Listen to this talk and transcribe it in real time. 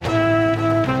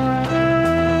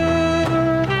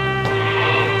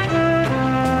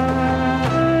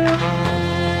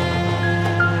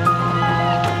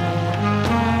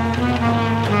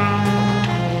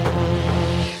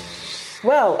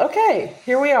Okay,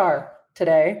 here we are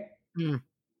today. Mm.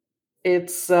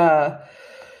 It's A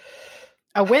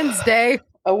Wednesday.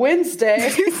 a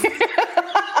Wednesday.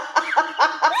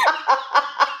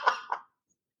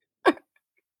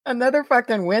 Another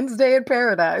fucking Wednesday in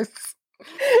paradise.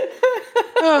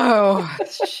 Oh,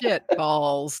 shit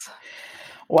balls.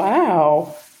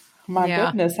 Wow. My Yeah.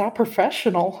 goodness, how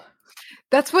professional.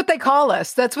 That's what they call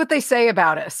us. That's what they say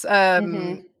about us.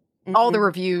 All the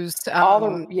reviews, all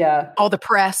the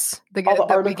press all the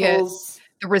that we get, articles.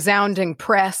 the resounding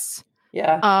press.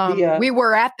 Yeah. We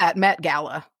were at that Met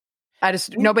Gala.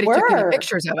 Nobody took any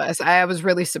pictures of us. I was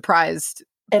really surprised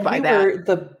by that. And we were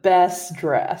the best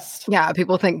dressed. Yeah,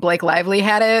 people think Blake Lively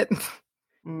had it.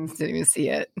 Didn't even see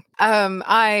it.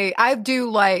 I do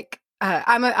like.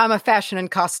 I'm a fashion and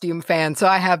costume fan, so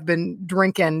I have been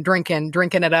drinking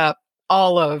it up.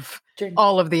 All of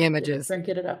the images.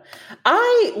 Drinking it up.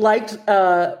 I liked.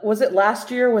 Was it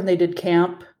last year when they did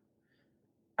camp?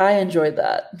 I enjoyed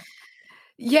that.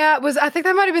 Yeah, it was. I think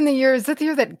that might have been the year. Is that the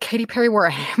year that Katy Perry wore a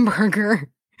hamburger?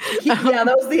 Yeah,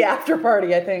 that was the after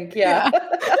party, I think. Yeah.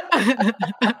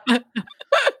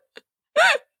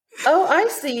 Oh, I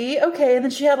see. Okay, and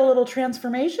then she had a little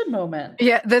transformation moment.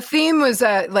 Yeah, the theme was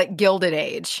like Gilded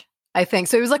Age, I think.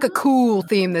 So it was like a cool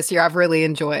theme this year. I've really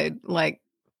enjoyed like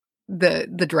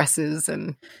the dresses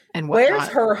and whatnot. Where's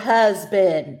her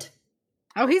husband?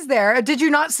 Oh, he's there. Did you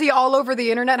not see all over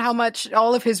the internet how much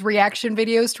all of his reaction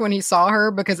videos to when he saw her,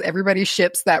 because everybody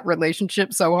ships that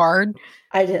relationship so hard?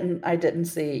 I didn't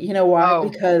see. You know why? Oh.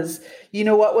 Because you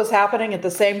know what was happening at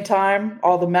the same time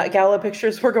all the Met Gala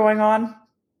pictures were going on?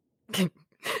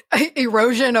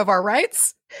 Erosion of our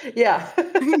rights? Yeah.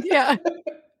 Yeah.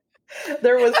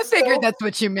 I figured that's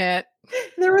what you meant.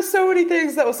 There were so many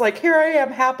things that was like, here I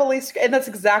am happily, and that's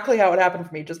exactly how it happened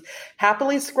for me. Just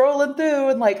happily scrolling through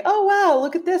and like, oh wow,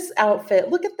 look at this outfit,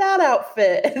 look at that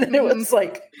outfit, and then it was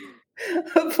like,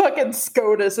 fucking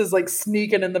SCOTUS is like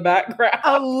sneaking in the background.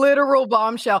 A literal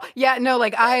bombshell. Yeah, no,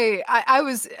 like I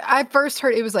first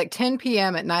heard it was like 10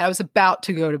 p.m. at night. I was about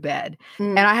to go to bed.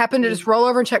 And I happened to just roll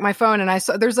over and check my phone, and I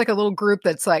saw there's like a little group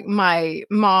that's like my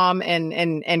mom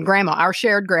and grandma, our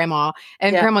shared grandma,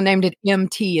 and grandma named it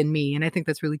MT and me, and I think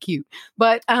that's really cute.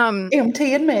 But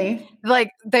MT and me.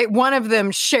 Like one of them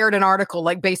shared an article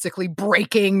like basically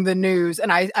breaking the news,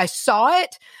 and I saw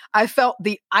it. I felt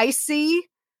the icy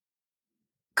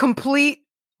complete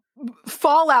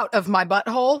fallout of my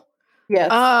butthole. Yes.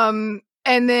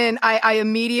 And then I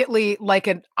immediately, like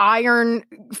an iron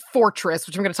fortress,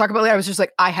 which I'm going to talk about later, I was just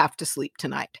like, I have to sleep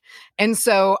tonight. And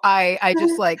so I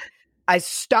just like, I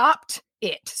stopped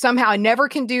it. Somehow I never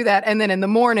can do that. And then in the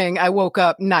morning, I woke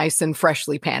up nice and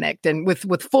freshly panicked and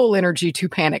with full energy to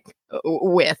panic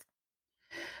with.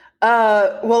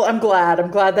 Well, I'm glad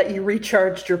that you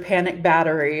recharged your panic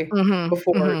battery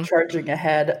before charging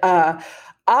ahead.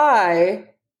 I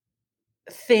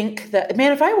think that,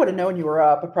 man, if I would have known you were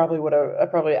up,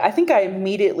 I think I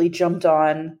immediately jumped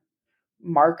on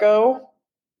Marco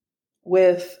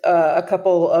with a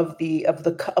couple of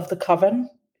the coven,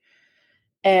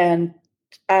 and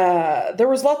there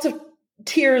was lots of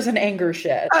tears and anger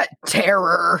shed.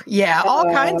 Terror. Yeah. All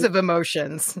kinds of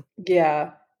emotions.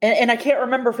 Yeah. And I can't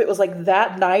remember if it was like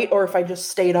that night or if I just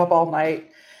stayed up all night.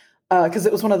 Because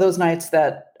it was one of those nights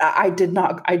that I did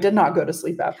not go to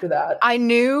sleep after that. I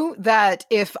knew that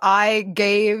if I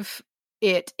gave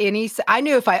it I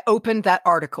knew if I opened that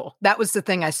article, that was the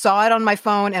thing. I saw it on my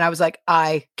phone and I was like,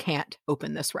 I can't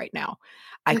open this right now.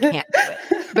 I can't do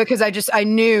it because I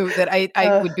knew that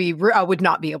I would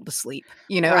not be able to sleep.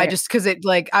 You know, right. because it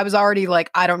like, I was already like,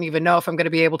 I don't even know if I'm going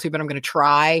to be able to, but I'm going to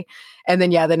try. And then,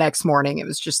 the next morning it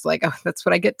was just like, oh, that's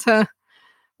what I get to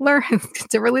learn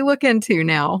to really look into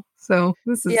now. So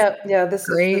this is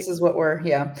great. This is what we're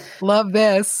love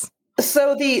this.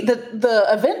 So the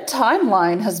event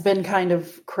timeline has been kind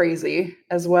of crazy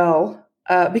as well,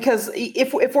 because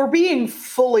if we're being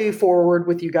fully forward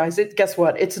with you guys, guess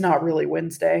what? It's not really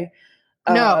Wednesday.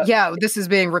 This is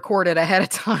being recorded ahead of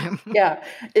time. Yeah,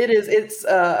 it is. It's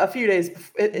a few days.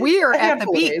 We are at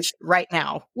the beach right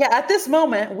now. Yeah, at this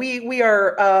moment, we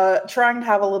are trying to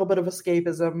have a little bit of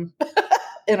escapism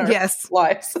in our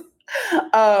lives.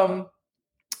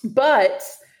 But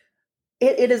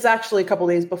it is actually a couple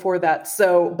days before that.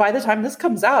 So by the time this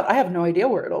comes out, I have no idea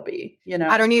where it'll be. You know,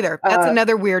 I don't either. That's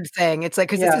another weird thing. It's like,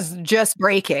 because this is just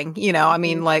breaking, you know, I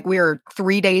mean, like we're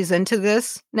 3 days into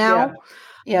this now.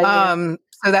 Yeah.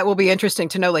 So that will be interesting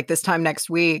to know, like this time next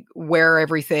week, where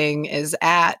everything is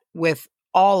at with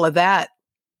all of that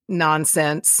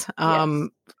nonsense.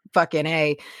 Fucking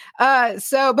A.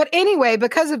 But anyway,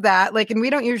 because of that, like, and we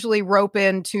don't usually rope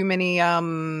in too many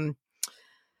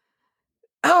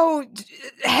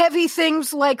Heavy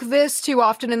things like this too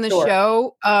often in the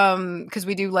show. Because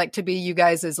we do like to be you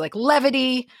guys as like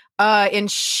levity in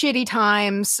shitty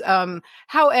times.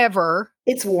 However,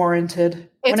 it's warranted.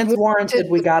 When it's warranted,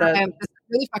 we gotta. It's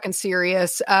really fucking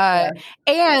serious.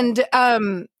 And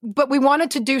but we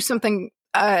wanted to do something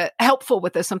helpful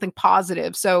with this, something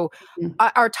positive. So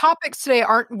our topics today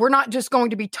we're not just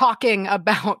going to be talking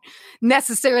about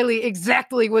necessarily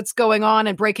exactly what's going on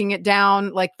and breaking it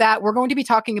down like that. We're going to be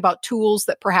talking about tools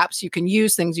that perhaps you can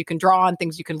use, things you can draw on,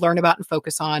 things you can learn about and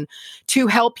focus on to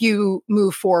help you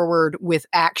move forward with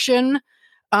action.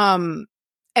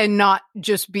 And not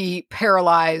just be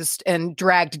paralyzed and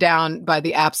dragged down by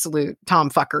the absolute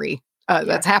tomfuckery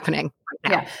that's happening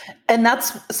right now. Yeah. And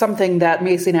that's something that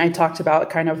Macy and I talked about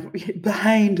kind of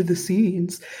behind the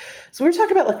scenes. So we were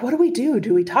talking about like, what do we do?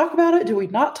 Do we talk about it? Do we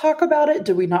not talk about it?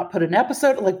 Do we not put an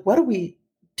episode? Like, what do we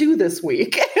do this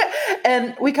week?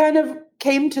 And we kind of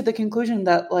came to the conclusion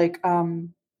that like,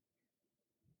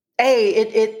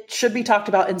 it should be talked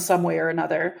about in some way or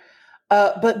another.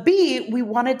 But B, we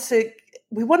wanted to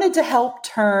help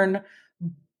turn,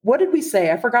 what did we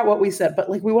say? I forgot what we said, but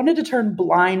like we wanted to turn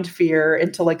blind fear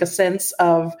into like a sense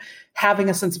of having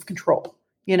a sense of control,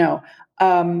 at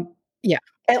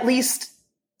least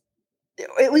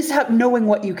knowing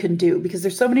what you can do, because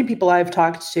there's so many people I've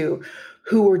talked to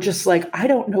who are just like, I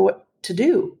don't know what to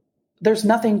do. There's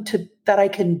nothing that I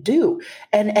can do.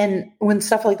 And when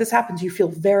stuff like this happens, you feel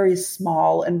very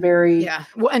small and very and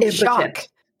impotent. Shock.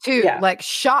 Too. Yeah. Like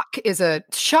shock is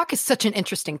such an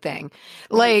interesting thing.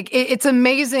 Like it's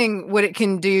amazing what it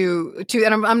can do to,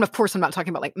 and I'm of course I'm not talking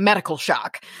about like medical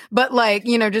shock, but like,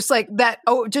 just like that,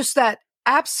 just that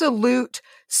absolute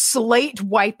slate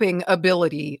wiping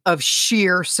ability of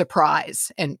sheer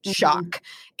surprise and shock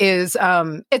is,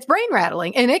 it's brain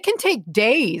rattling, and it can take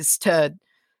days to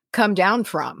come down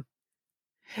from.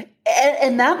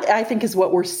 And that I think is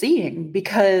what we're seeing,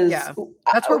 because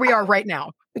that's where we are right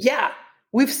now. Yeah.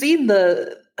 We've seen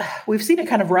it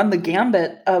kind of run the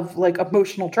gambit of like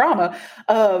emotional trauma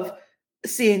of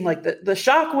seeing like the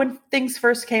shock when things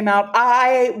first came out.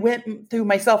 I went through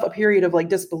myself a period of like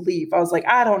disbelief. I was like,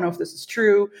 I don't know if this is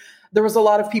true. There was a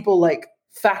lot of people like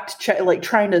fact check, like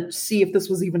trying to see if this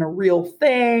was even a real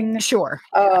thing. Sure.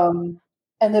 And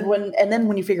then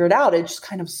when you figure it out, it just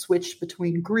kind of switched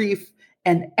between grief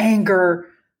and anger,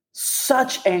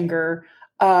 such anger.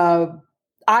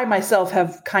 I myself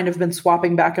have kind of been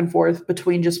swapping back and forth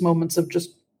between just moments of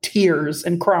just tears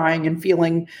and crying and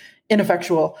feeling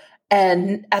ineffectual.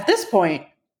 And at this point,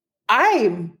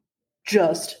 I'm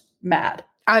just mad.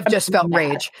 I've just felt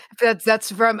rage.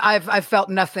 That's from, I've felt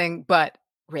nothing but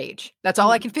rage. That's all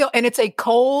I can feel. And it's a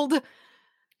cold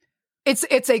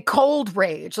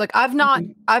rage. Like I've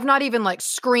not even like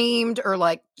screamed or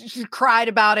like cried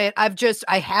about it.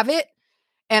 I have it.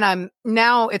 And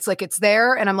it's like, it's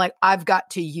there. And I'm like, I've got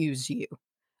to use you.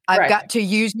 I've got to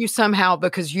use you somehow,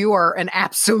 because you are an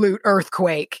absolute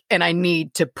earthquake and I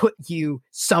need to put you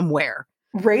somewhere.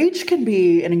 Rage can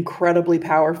be an incredibly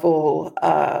powerful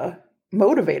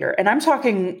motivator. And I'm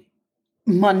talking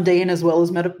mundane as well as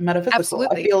metaphysical.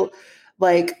 Absolutely. I feel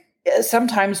like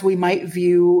sometimes we might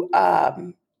view,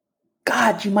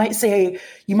 God, you might say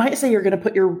you're going to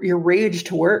put your rage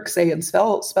to work, say in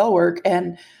spell work.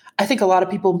 And I think a lot of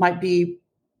people might be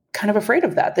kind of afraid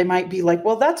of that. They might be like,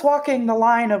 well, that's walking the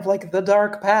line of like the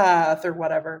dark path or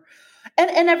whatever.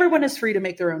 And everyone is free to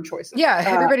make their own choices. Yeah,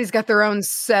 everybody's got their own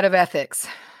set of ethics.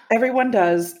 Everyone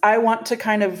does. I want to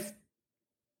kind of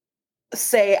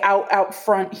say out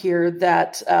front here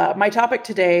that my topic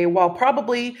today, while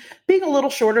probably being a little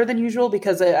shorter than usual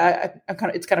because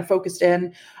it's kind of focused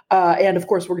in, and of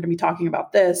course we're going to be talking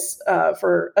about this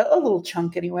for a little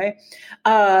chunk anyway.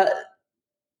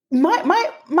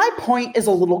 My point is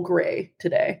a little gray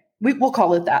today. We'll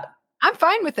call it that. I'm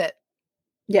fine with it.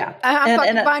 Yeah,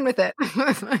 I'm fine with it.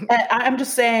 I'm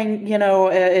just saying,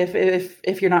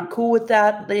 if you're not cool with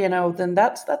that, then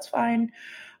that's fine.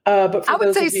 But for I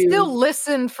would say still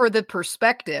listen for the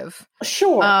perspective.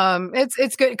 Sure.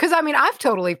 It's good. Cause I mean, I've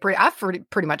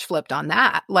pretty much flipped on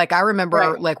that. Like I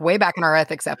remember like way back in our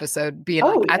ethics episode being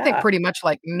I think pretty much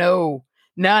like nothing,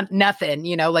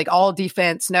 like all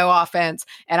defense, no offense.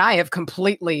 And I have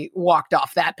completely walked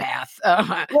off that path.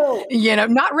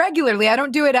 Not regularly. I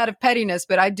don't do it out of pettiness,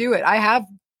 but I do it. I have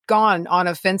gone on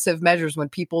offensive measures when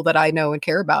people that I know and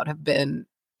care about have been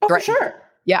threatened. For sure.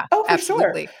 Yeah,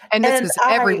 absolutely. Sure. And this is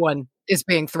everyone is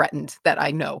being threatened that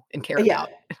I know and care about.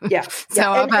 Yeah.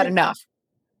 So I've had enough.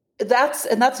 That's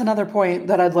another point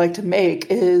that I'd like to make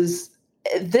is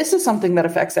this is something that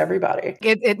affects everybody.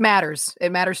 It matters.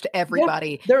 It matters to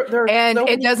everybody. Yeah. There and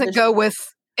it doesn't go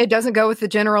with It doesn't go with the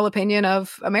general opinion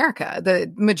of America.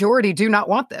 The majority do not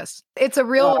want this. It's a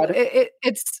real,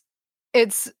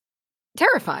 it's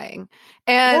terrifying.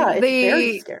 And it's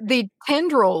very scary. the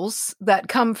tendrils that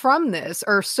come from this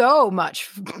are so much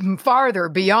farther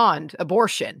beyond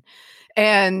abortion.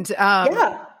 And like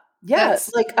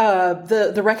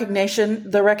the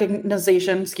recognition,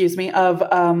 excuse me,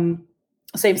 of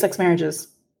same-sex marriages.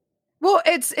 Well,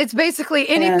 it's basically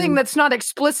anything that's not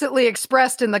explicitly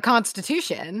expressed in the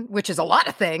Constitution, which is a lot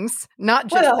of things, not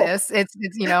just this. It's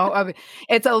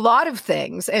it's a lot of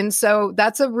things, and so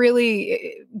that's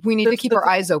we need to keep our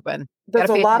eyes open. There's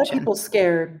a lot of people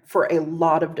scared for a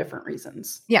lot of different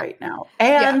reasons right now,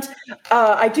 and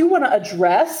I do want to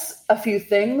address a few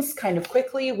things kind of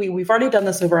quickly. We've already done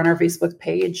this over on our Facebook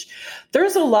page.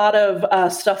 There's a lot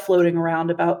of stuff floating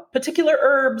around about particular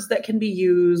herbs that can be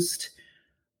used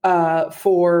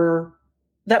for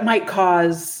that might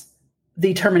cause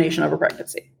the termination of a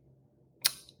pregnancy,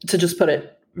 to just put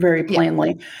it very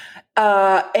plainly.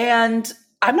 And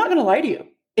I'm not going to lie to you.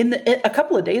 A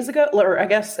couple of days ago, or I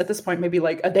guess at this point, maybe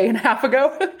like a day and a half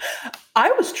ago,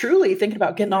 I was truly thinking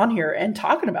about getting on here and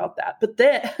talking about that. But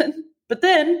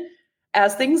then,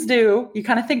 as things do, you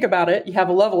kind of think about it. You have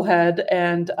a level head,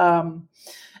 and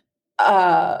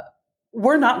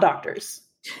we're not doctors.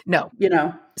 No,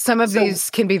 some of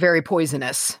these can be very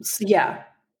poisonous. Yeah,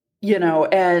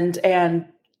 and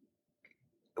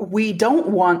we don't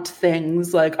want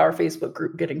things like our Facebook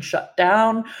group getting shut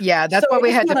down. Yeah, that's why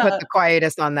we had to put the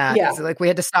quietus on that. Yeah. Like we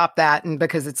had to stop that, and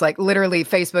because it's like literally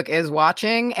Facebook is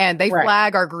watching and they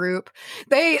flag our group.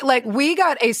 We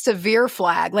got a severe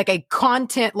flag, like a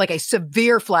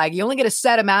severe flag. You only get a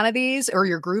set amount of these or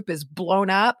your group is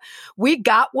blown up. We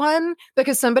got one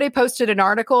because somebody posted an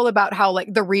article about how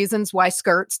like the reasons why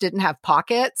skirts didn't have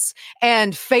pockets,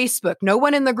 and Facebook, no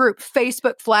one in the group,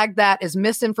 Facebook flagged that as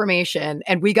misinformation,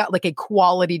 and we got like a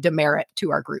quality demerit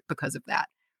to our group because of that.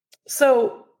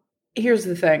 So here's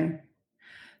the thing.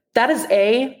 That is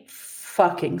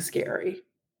fucking scary.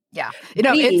 Yeah.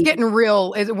 It's getting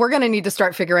real. We're going to need to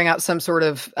start figuring out some sort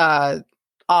of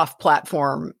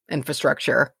off-platform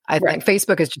infrastructure. I think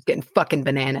Facebook is just getting fucking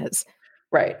bananas.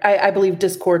 Right. I believe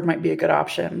Discord might be a good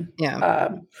option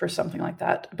for something like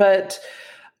that. But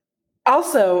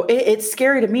also, it's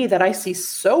scary to me that I see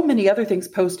so many other things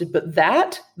posted, but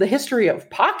the history of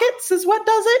pockets is what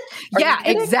does it? Yeah,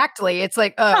 exactly. It's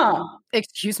like,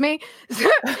 excuse me.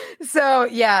 So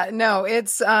yeah, no,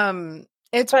 it's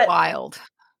wild.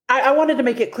 I wanted to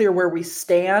make it clear where we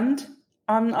stand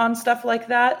on stuff like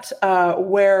that,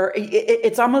 where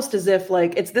it's almost as if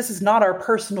like this is not our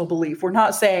personal belief. We're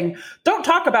not saying don't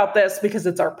talk about this because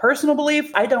it's our personal belief.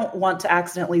 I don't want to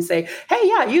accidentally say, hey,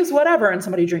 yeah, use whatever, and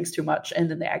somebody drinks too much and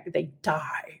then they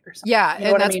die or something. Yeah,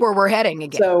 and that's where we're heading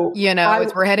again. So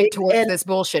we're heading towards this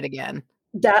bullshit again.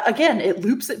 That again, it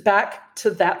loops it back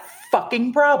to that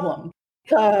fucking problem.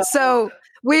 So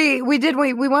we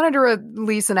wanted to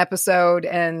release an episode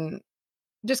and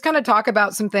just kind of talk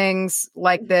about some things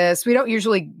like this. We don't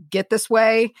usually get this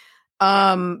way,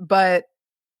 but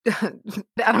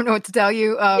I don't know what to tell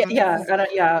you.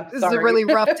 This is a really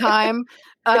rough time.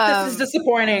 If this is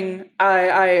disappointing,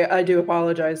 I do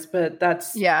apologize, but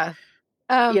that's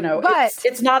but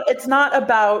it's not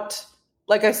about,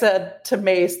 like I said to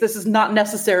Mace, this is not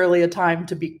necessarily a time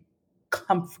to be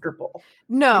comfortable.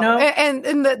 No,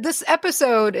 and this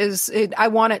episode I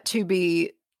want it to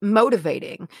be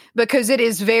motivating, because it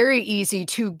is very easy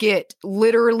to get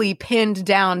literally pinned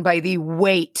down by the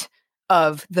weight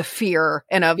of the fear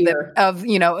and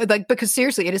because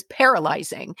seriously, it is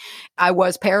paralyzing. I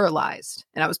was paralyzed,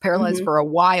 and I was paralyzed for a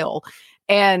while.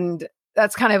 And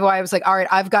that's kind of why I was like, all right,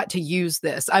 I've got to use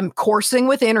this. I'm coursing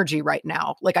with energy right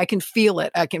now. Like I can feel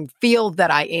it. I can feel that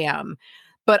I am,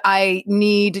 but I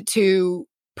need to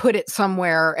put it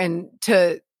somewhere and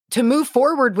to move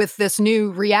forward with this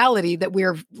new reality that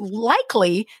we're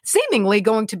seemingly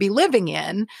going to be living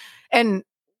in, and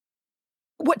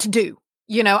what to do.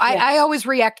 I always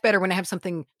react better when I have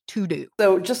something to do.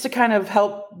 So just to kind of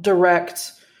help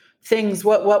direct things,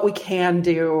 what we can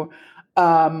do.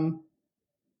 And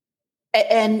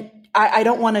I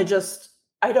don't want to just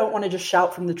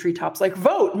shout from the treetops, like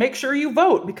vote, make sure you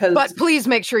vote, but please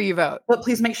make sure you vote.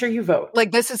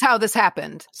 Like this is how this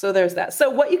happened. So there's that. So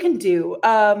what you can do.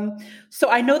 So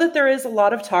I know that there is a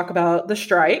lot of talk about the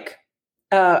strike.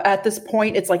 At this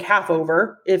point, it's like half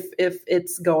over if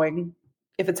it's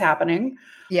happening.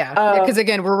 Yeah. Because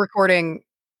again, we're recording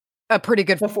a pretty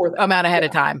good amount ahead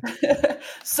of time.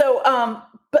 So,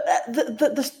 but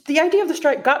the idea of the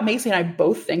strike got Macy and I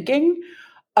both thinking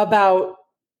about.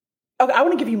 Okay, I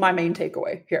want to give you my main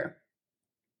takeaway here.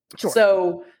 Sure.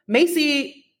 So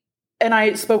Macy and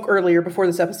I spoke earlier before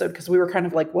this episode because we were kind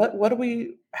of like, what do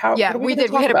we, how, yeah, what are we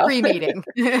did. We had a pre-meeting.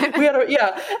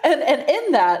 And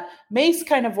in that, Mace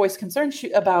kind of voiced concern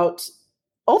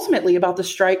ultimately about the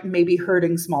strike maybe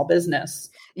hurting small business.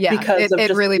 Yeah, because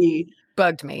it really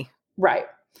bugged me. Right.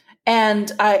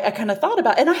 And I kind of thought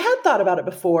about, and I had thought about it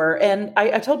before. And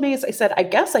I told Mace, I said, I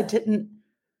guess I didn't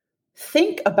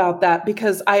think about that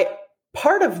because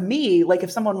part of me, like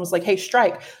if someone was like, hey,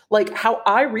 strike, like how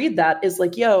I read that is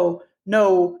like, yo,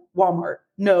 no Walmart,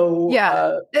 no,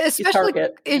 especially,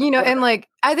 Target, whatever. And like,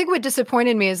 I think what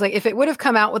disappointed me is like, if it would have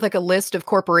come out with like a list of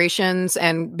corporations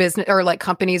and business or like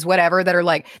companies, whatever, that are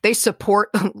like, they support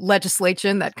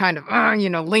legislation that kind of,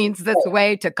 leans this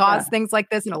way to cause things like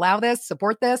this and allow this,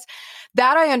 support this,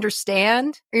 that I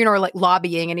understand, or like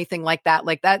lobbying, anything like that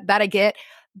I get,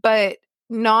 but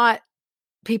not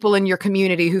people in your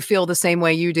community who feel the same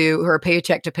way you do, who are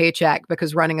paycheck to paycheck,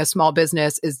 because running a small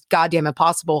business is goddamn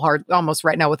impossible, hard almost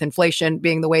right now with inflation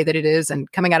being the way that it is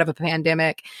and coming out of a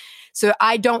pandemic. So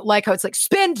I don't like how it's like,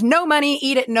 spend no money,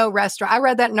 eat at no restaurant. I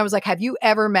read that and I was like, have you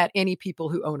ever met any people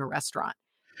who own a restaurant?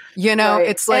 Right.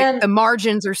 It's like the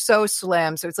margins are so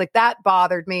slim. So it's like that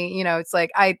bothered me. It's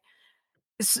like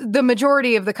the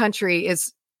majority of the country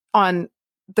is on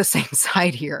the same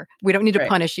side here. We don't need to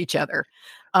punish each other.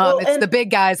 It's the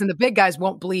big guys, and the big guys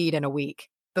won't bleed in a week.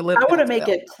 I want to make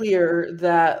it clear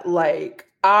that like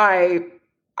I'm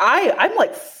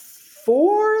like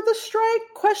for the strike ?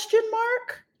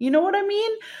 You know what I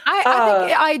mean? I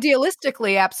think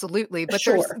idealistically, absolutely, but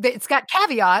it's got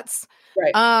caveats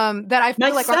that I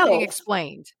feel like aren't being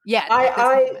explained yet.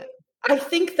 I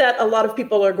think that a lot of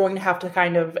people are going to have to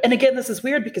kind of, and again, this is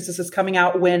weird because this is coming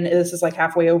out when this is like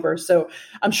halfway over. So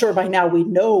I'm sure by now we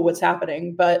know what's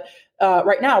happening, but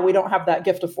right now we don't have that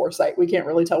gift of foresight. We can't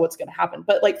really tell what's going to happen.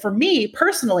 But like for me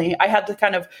personally, I had to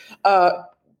kind of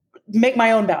make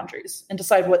my own boundaries and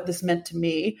decide what this meant to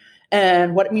me.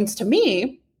 And what it means to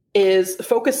me is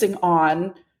focusing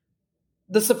on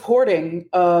the supporting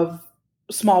of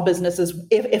small businesses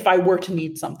if I were to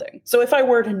need something. So if I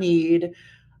were to need,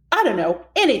 I don't know,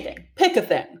 anything, pick a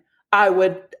thing, I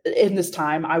would, in this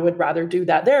time, I would rather do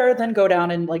that there than go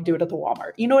down and like do it at the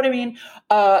Walmart. You know what I mean?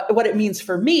 What it means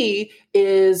for me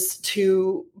is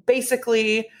to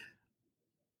basically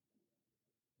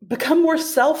become more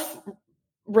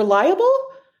self-reliable.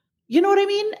 You know what I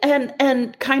mean?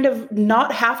 And kind of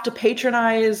not have to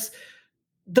patronize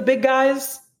the big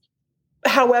guys.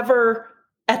 However,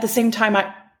 at the same time,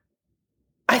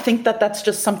 I think that that's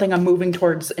just something I'm moving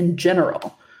towards in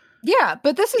general. Yeah,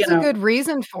 but this is a good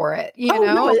reason for it.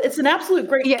 No, it's an absolute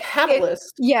great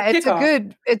catalyst.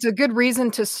 It's a good reason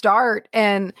to start.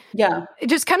 And it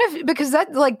just kind of, because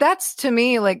that's to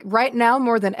me, like right now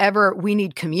more than ever, we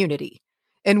need community,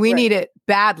 and we need it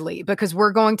badly, because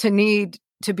we're going to need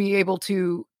to be able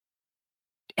to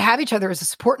have each other as a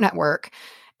support network.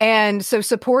 And so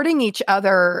supporting each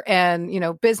other and,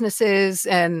 businesses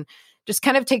and just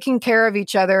kind of taking care of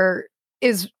each other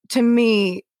is, to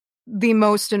me, the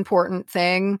most important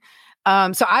thing.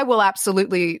 So I will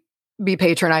absolutely be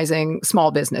patronizing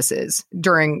small businesses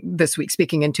during this week,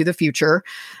 speaking into the future,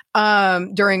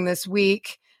 during this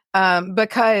week,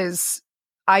 because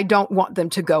I don't want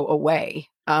them to go away.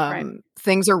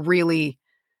 Things are really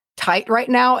tight right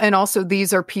now. And also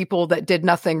these are people that did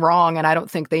nothing wrong. And I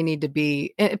don't think they need to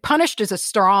be punished is a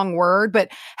strong word, but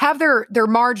have their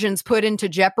margins put into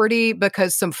jeopardy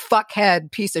because some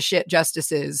fuckhead piece of shit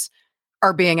justices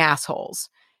are being assholes.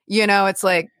 It's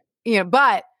like,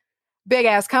 but big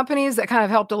ass companies that kind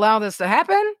of helped allow this to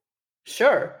happen.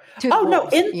 Sure. No,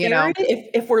 in theory,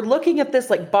 if we're looking at this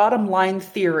like bottom line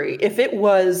theory, if it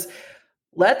was,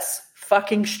 let's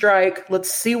fucking strike,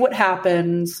 let's see what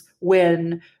happens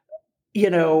when,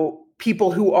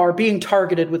 people who are being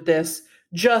targeted with this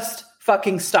just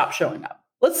fucking stop showing up.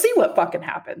 Let's see what fucking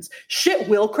happens. Shit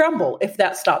will crumble if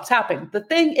that stops happening. The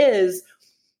thing is,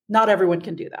 not everyone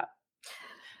can do that.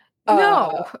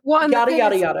 No. Well,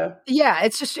 yada. Yeah.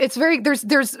 It's very,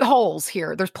 there's holes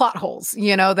here. There's plot holes,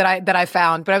 that I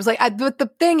found, but I was like, but the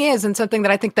thing is, and something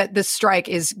that I think that this strike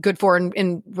is good for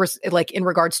in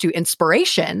regards to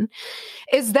inspiration,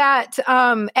 is that,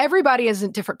 everybody is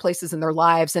in different places in their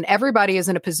lives, and everybody is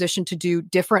in a position to do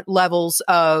different levels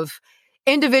of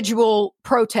individual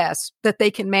protests that they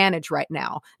can manage right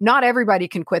now. Not everybody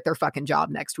can quit their fucking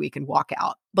job next week and walk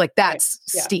out. Like that's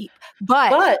steep,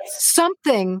 but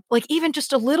something like even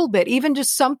just a little bit, even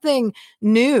just something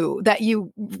new that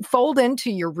you fold into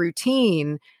your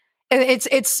routine. And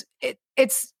it's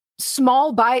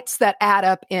small bites that add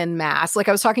up in mass. Like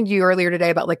I was talking to you earlier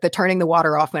today about like the turning the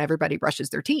water off when everybody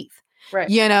brushes their teeth. Right.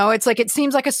 It's like, it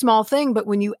seems like a small thing, but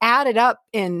when you add it up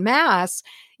in mass,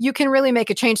 you can really make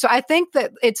a change. So I think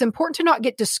that it's important to not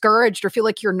get discouraged or feel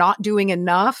like you're not doing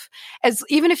enough, as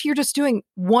even if you're just doing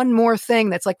one more thing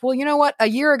that's like, well, you know what? A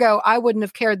year ago, I wouldn't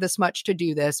have cared this much to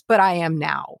do this, but I am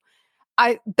now.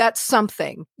 That's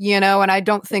something, and I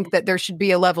don't think that there should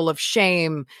be a level of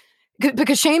shame,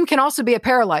 because shame can also be a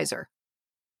paralyzer.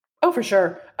 Oh, for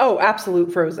sure. Oh,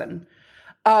 absolute frozen.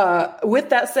 With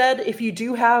that said, if you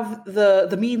do have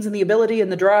the means and the ability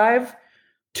and the drive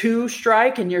to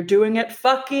strike and you're doing it,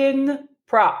 fucking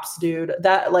props, dude.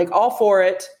 That, like, all for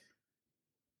it.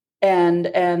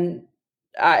 And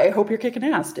I hope you're kicking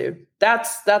ass, dude.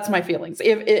 That's my feelings.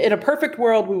 If in a perfect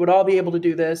world, we would all be able to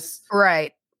do this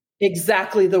right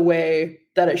exactly the way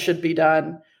that it should be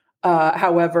done.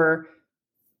 However,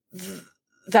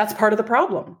 that's part of the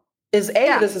problem. Is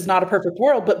A, this is not a perfect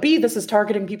world, but B, this is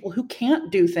targeting people who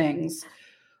can't do things.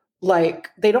 Like,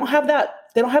 they don't have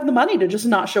the money to just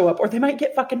not show up, or they might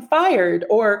get fucking fired.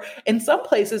 Or in some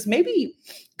places, maybe,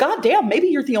 goddamn, maybe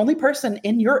you're the only person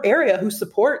in your area who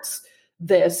supports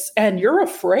this, and you're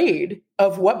afraid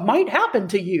of what might happen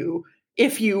to you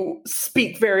if you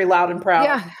speak very loud and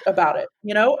proud about it,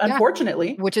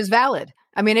 unfortunately. Which is valid.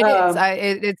 I mean, it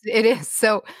is. It is.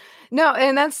 So, no,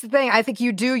 and that's the thing. I think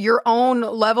you do your own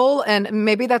level, and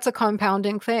maybe that's a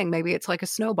compounding thing. Maybe it's like a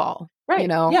snowball, right?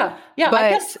 Yeah. But I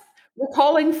guess we're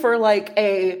calling for like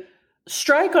a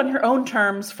strike on your own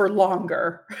terms for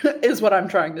longer is what I'm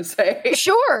trying to say.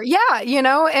 Sure. Yeah.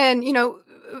 And,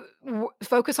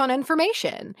 focus on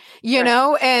information,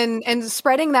 and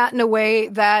spreading that in a way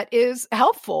that is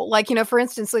helpful. Like, for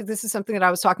instance, like, this is something that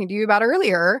I was talking to you about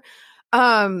earlier.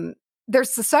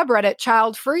 There's the subreddit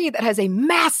Child Free that has a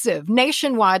massive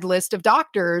nationwide list of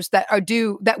doctors that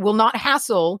will not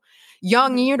hassle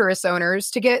young uterus owners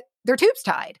to get their tubes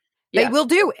tied. They will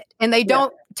do it. And they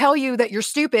don't tell you that you're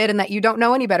stupid and that you don't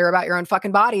know any better about your own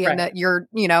fucking body and that you're,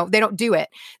 they don't do it.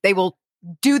 They will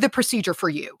do the procedure for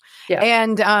you. Yeah.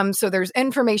 And so there's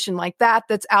information like that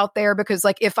that's out there, because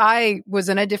like, if I was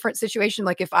in a different situation,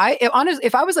 like if I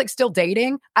was like still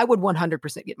dating, I would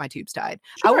 100% get my tubes tied.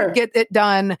 Sure. I would get it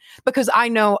done because I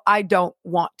know I don't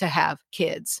want to have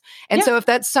kids. And so if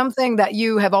that's something that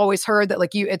you have always heard that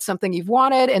like it's something you've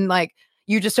wanted, and like,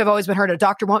 you just have always been heard a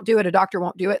doctor won't do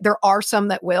it. There are some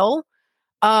that will.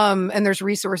 And there's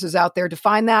resources out there to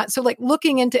find that. So like,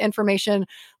 looking into information,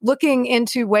 looking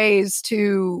into ways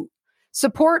to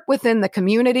support within the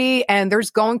community, and there's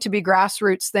going to be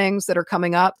grassroots things that are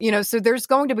coming up, so there's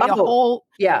going to be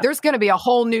there's going to be a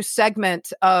whole new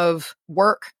segment of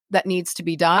work that needs to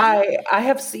be done. I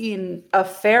have seen a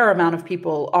fair amount of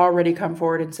people already come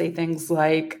forward and say things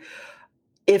like,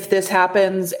 if this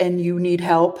happens and you need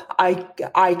help,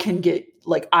 I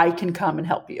can come and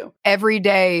help you. Every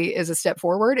day is a step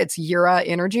forward. It's Yura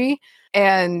energy,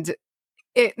 and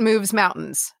it moves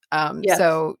mountains.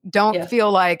 So don't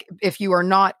feel like if you are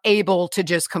not able to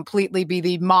just completely be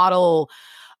the model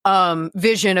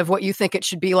vision of what you think it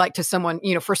should be like to someone,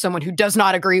 for someone who does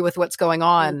not agree with what's going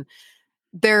on,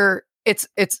 it's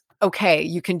okay.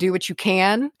 You can do what you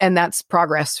can, and that's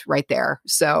progress right there.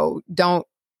 So don't.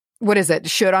 What is it?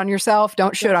 Shit on yourself?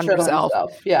 Don't shit on yourself.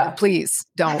 Yeah. Please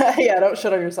don't. Don't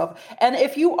shit on yourself. And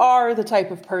if you are the type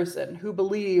of person who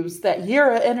believes that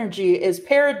Yura energy is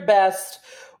paired best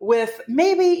with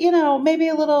maybe a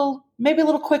little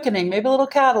quickening, maybe a little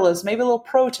catalyst, maybe a little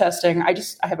protesting, I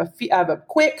have a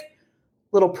quick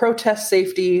little protest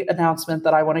safety announcement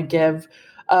that I want to give.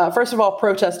 First of all,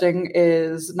 protesting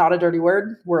is not a dirty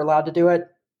word. We're allowed to do it.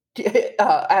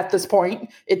 At this point,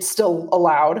 it's still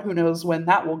allowed. Who knows when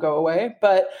that will go away?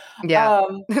 But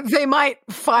they might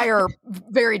fire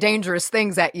very dangerous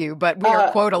things at you, but we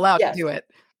are quote allowed to do it.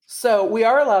 So we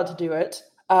are allowed to do it.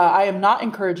 I am not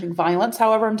encouraging violence.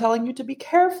 However, I'm telling you to be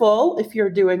careful if you're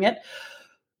doing it.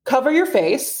 Cover your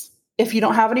face. If you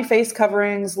don't have any face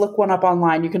coverings, look one up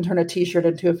online. You can turn a t-shirt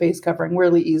into a face covering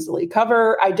really easily.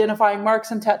 Cover identifying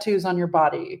marks and tattoos on your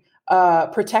body.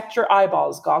 Protect your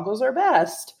eyeballs. Goggles are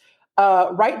best.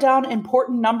 Write down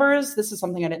important numbers. This is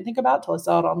something I didn't think about till I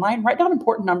saw it online. Write down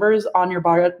important numbers on your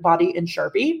body in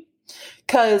Sharpie.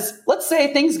 Because let's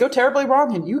say things go terribly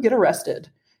wrong and you get arrested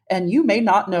and you may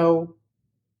not know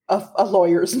a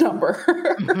lawyer's number.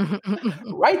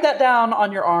 Write that down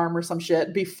on your arm or some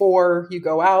shit before you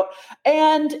go out.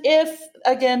 And if,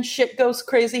 again, shit goes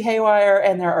crazy haywire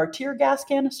and there are tear gas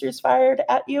canisters fired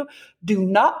at you, do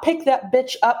not pick that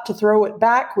bitch up to throw it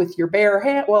back with your bare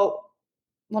hand. Well,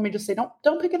 let me just say,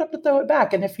 don't pick it up to throw it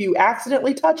back. And if you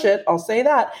accidentally touch it, I'll say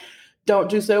that, don't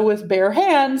do so with bare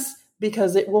hands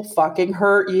because it will fucking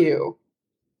hurt you.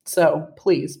 So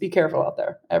please be careful out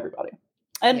there, everybody.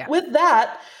 And with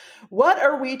that, what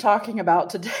are we talking about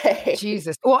today?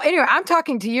 Jesus. Well, anyway, I'm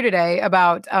talking to you today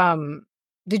about,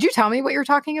 did you tell me what you're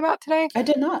talking about today? I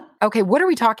did not. Okay, what are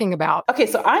we talking about? Okay,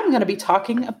 so I'm going to be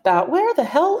talking about, where the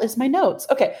hell is my notes?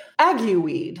 Okay,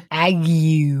 agueweed.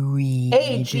 Agueweed.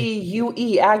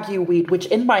 A-G-U-E, agueweed, which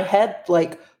in my head,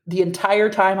 like the entire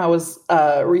time I was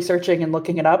researching and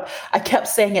looking it up, I kept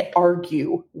saying it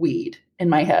argue weed in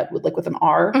my head with an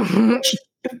R, which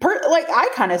I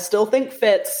kind of still think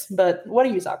fits, but what are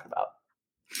you talking about?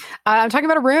 I'm talking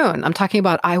about a rune. I'm talking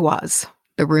about Eihwaz,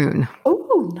 the rune.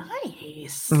 Oh,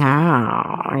 nice.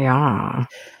 Yeah.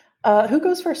 Who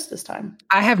goes first this time?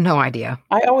 I have no idea.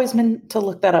 I always meant to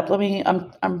look that up.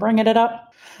 I'm bringing it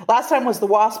up. Last time was the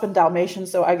wasp and Dalmatian,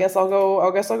 so I guess I'll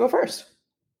go first.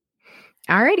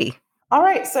 Alrighty. All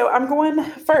right, so I'm going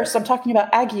first. I'm talking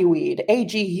about agueweed,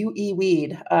 A-G-U-E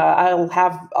weed. I'll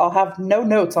have no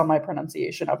notes on my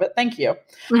pronunciation of it. Thank you.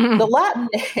 Mm-hmm. The Latin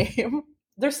name,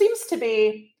 there seems to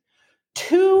be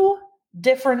 2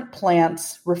 different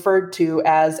plants referred to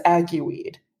as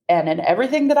agueweed. And in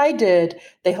everything that I did,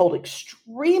 they hold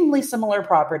extremely similar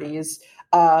properties,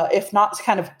 if not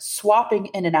kind of swapping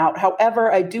in and out. However,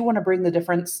 I do want to bring the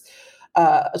difference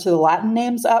to the Latin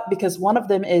names up, because one of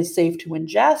them is safe to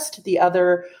ingest. The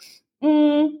other,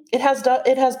 it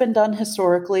has been done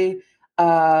historically.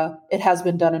 It has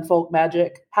been done in folk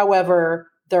magic.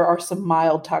 However, there are some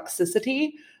mild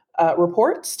toxicity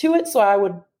reports to it, so I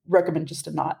would recommend just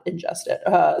to not ingest it.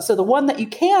 So the one that you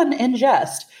can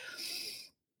ingest,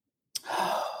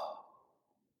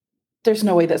 there's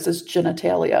no way this is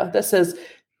genitalia. This is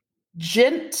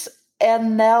gentanelia.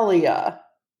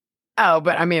 Oh,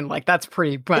 but I mean, that's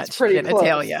pretty much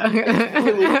genitalia. It's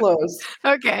really close.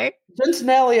 Okay.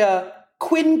 Gentanelia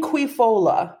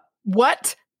quinquifolia.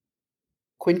 What?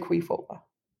 Quinquifolia.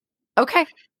 Okay.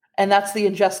 And that's the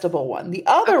ingestible one. The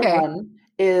other one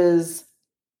is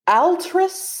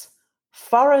Altris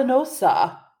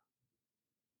farinosa.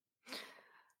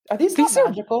 Are these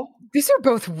magical? These are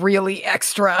both really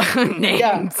extra names.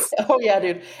 Yeah. Oh, yeah,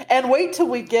 dude. And wait till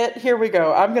we get, here we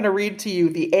go. I'm going to read to you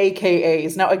the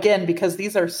AKAs. Now, again, because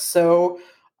these are so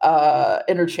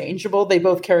interchangeable, they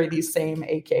both carry these same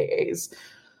AKAs.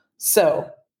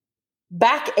 So,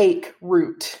 backache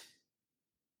root,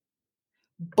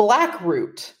 black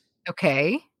root.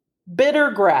 Okay.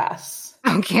 Bitter grass.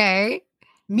 Okay.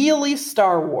 Mealy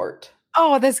starwort.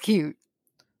 Oh, that's cute.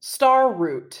 Star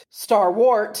root,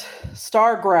 starwort,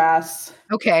 stargrass.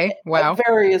 Okay, wow.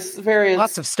 Various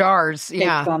lots of stars.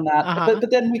 Yeah, on that. Uh-huh. But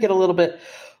then we get a little bit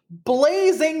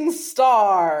blazing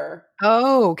star.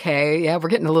 Oh, okay. Yeah, we're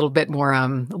getting a little bit more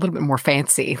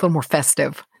fancy, a little more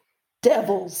festive.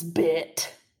 Devil's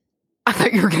bit. I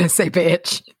thought you were going to say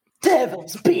bitch.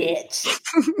 Devil's bitch.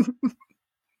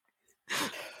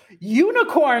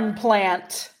 Unicorn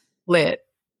plant. Lit.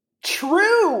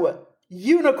 True.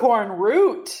 Unicorn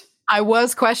root. I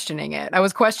was questioning it. I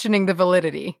was questioning the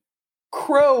validity.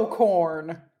 Crow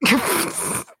corn.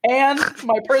 And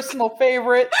my personal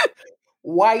favorite,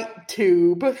 white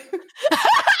tube.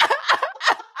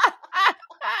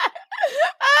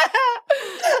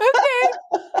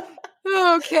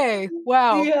 Okay.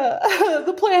 Wow.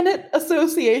 The planet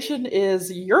association is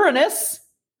Uranus,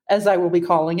 as I will be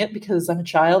calling it, because I'm a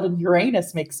child and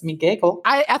Uranus makes me giggle.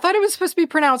 I thought it was supposed to be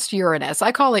pronounced Uranus.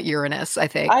 I call it Uranus, I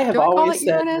think. I have always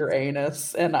said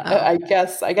Uranus, and I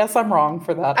guess I'm wrong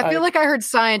for that. I feel like I heard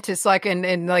scientists, in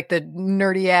the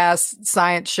nerdy ass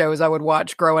science shows I would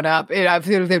watch growing up. I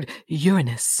feel like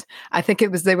Uranus. I think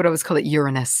they would always call it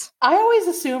Uranus. I always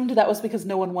assumed that was because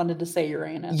no one wanted to say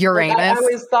Uranus. Uranus. I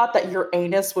always thought that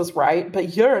Uranus was right,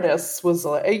 but Uranus was,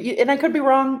 and I could be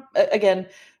wrong again.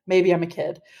 Maybe I'm a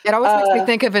kid. It always makes me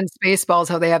think of in Spaceballs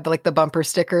how they have the bumper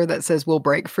sticker that says "We'll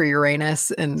break for Uranus"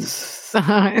 and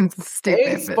and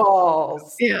stupid.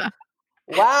 Spaceballs. Yeah.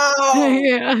 Wow.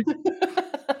 Yeah.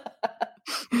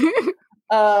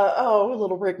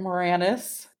 Little Rick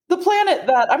Moranis. The planet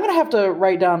that I'm gonna have to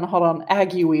write down. Hold on,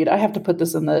 agueweed. I have to put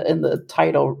this in the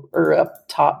title or up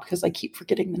top because I keep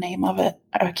forgetting the name of it.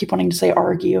 I keep wanting to say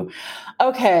argue.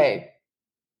 Okay.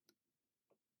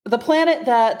 The planet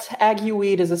that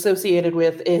agueweed is associated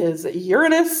with is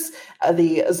Uranus.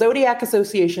 The zodiac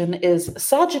association is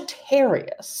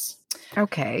Sagittarius.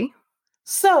 Okay.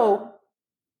 So,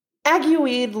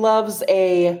 agueweed loves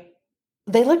they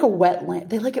like a wetland.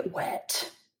 They like it wet.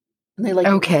 And they like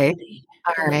it woody.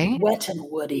 All right. Wet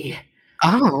and woody.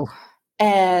 Oh.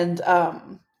 And,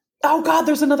 oh God,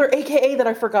 there's another AKA that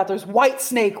I forgot. There's white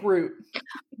snake root.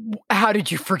 How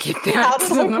did you forget that?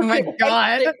 Oh my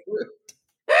God.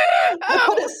 I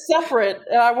put it separate,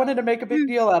 and I wanted to make a big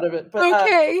deal out of it. But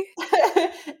okay.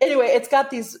 Anyway, it's got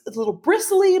these little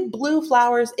bristly blue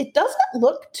flowers. It doesn't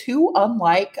look too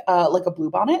unlike like a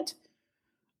bluebonnet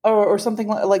or something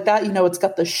like that. You know, it's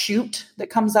got the shoot that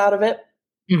comes out of it.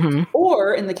 Mm-hmm.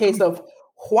 Or in the case of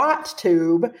white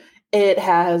tube, it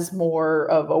has more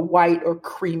of a white or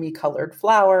creamy colored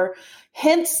flower.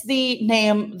 Hence the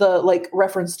name, the like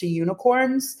reference to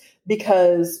unicorns,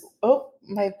 because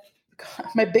my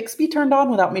Bixby turned on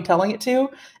without me telling it to,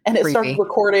 and it started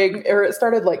recording, or it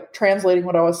started like translating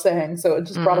what I was saying. So it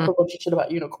just brought up a bunch of shit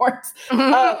about unicorns.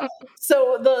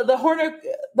 So the horn-rune,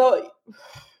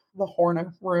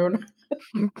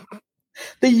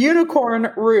 the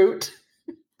unicorn root.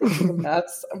 This is a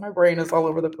mess. My brain is all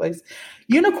over the place.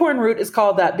 Unicorn root is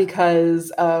called that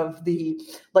because of the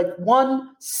like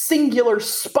one singular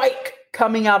spike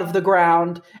coming out of the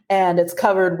ground, and it's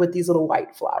covered with these little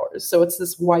white flowers. So it's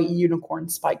this white unicorn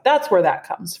spike. That's where that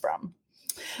comes from.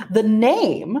 The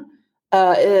name,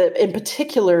 in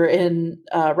particular, in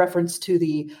reference to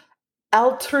the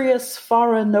Altrius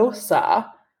farinosa.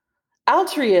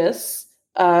 Altrius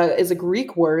is a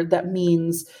Greek word that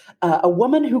means a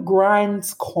woman who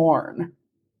grinds corn.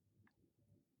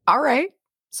 All right.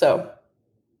 So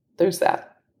there's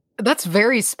that. That's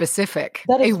very specific.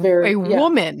 That is a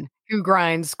woman who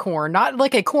grinds corn, not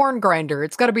like a corn grinder.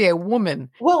 It's got to be a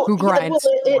woman who grinds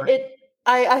corn.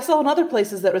 I saw in other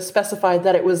places that it was specified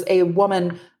that it was a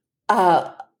woman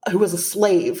who was a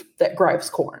slave that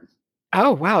grinds corn.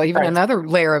 Oh, wow. Even another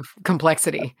layer of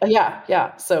complexity.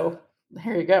 Yeah. So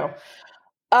here you go.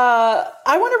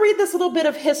 I want to read this little bit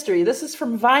of history. This is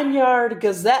from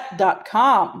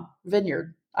vineyardgazette.com.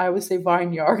 Vineyard. I always say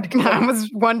vineyard. I was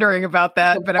wondering about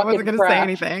that, but I wasn't going to say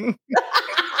anything.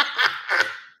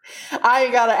 I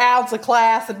ain't got an ounce of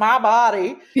class in my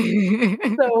body.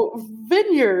 So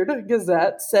Vineyard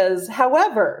Gazette says,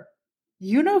 however,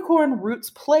 unicorn root's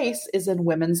place is in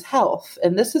women's health,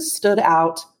 and this has stood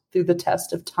out through the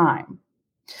test of time.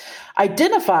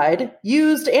 Identified,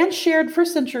 used, and shared for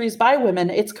centuries by women,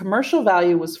 its commercial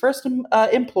value was first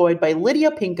employed by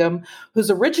Lydia Pinkham, whose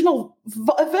original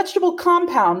vegetable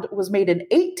compound was made in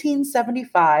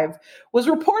 1875, was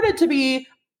reported to be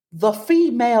the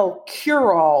female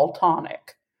cure-all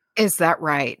tonic. Is that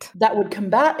right? That would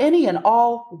combat any and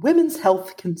all women's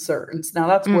health concerns. Now,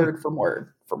 that's word from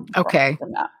word from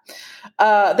that.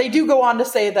 They do go on to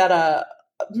say that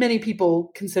many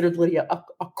people considered Lydia a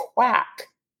quack.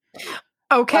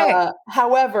 Okay.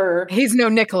 However, he's no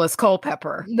Nicholas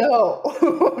Culpeper. No,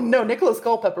 Nicholas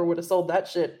Culpeper would have sold that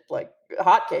shit like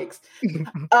hotcakes.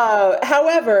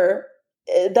 However,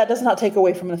 that does not take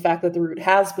away from the fact that the root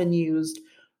has been used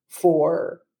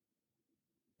for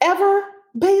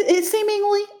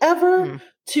seemingly ever,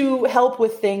 to help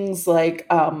with things like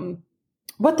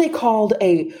what they called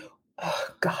these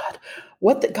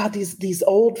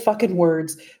old fucking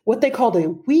words, what they called a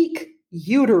weak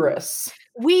uterus.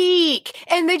 Weak.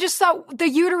 And they just thought the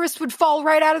uterus would fall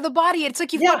right out of the body. It's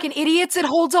like, you fucking idiots. It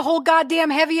holds a whole goddamn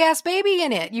heavy ass baby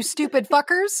in it. You stupid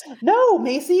fuckers. No,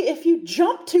 Macy, if you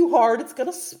jump too hard, it's going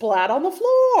to splat on the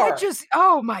floor.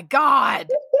 Oh my God.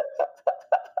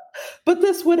 But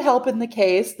this would help in the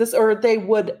case, or they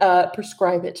would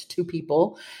prescribe it to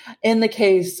people in the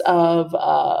case of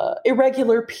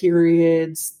irregular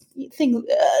periods, things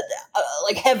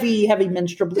like heavy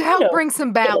menstrual bleeding. To help bring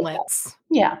some balance.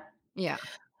 Yeah.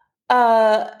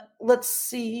 Let's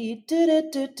see.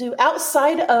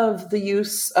 Outside of the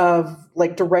use of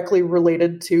like directly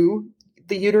related to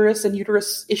the uterus and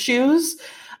uterus issues,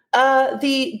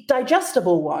 the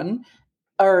digestible one,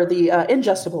 or the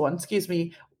ingestible one, excuse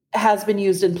me, has been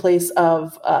used in place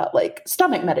of like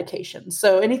stomach medication.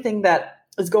 So anything that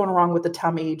is going wrong with the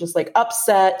tummy, just like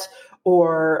upset,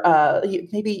 or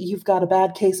maybe you've got a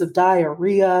bad case of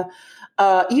diarrhea,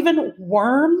 even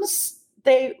worms.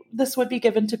 This would be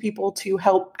given to people to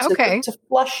help to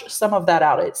flush some of that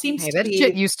out. It seems that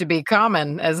shit used to be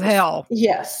common as hell.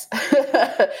 Yes,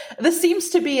 this seems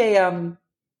to be an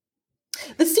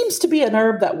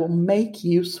herb that will make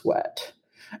you sweat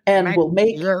and will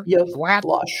make you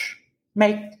flush.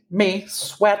 Make me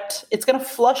sweat. It's going to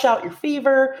flush out your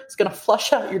fever. It's going to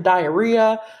flush out your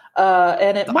diarrhea,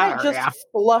 and it might just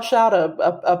flush out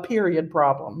a period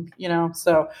problem.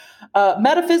 So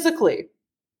metaphysically,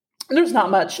 there's not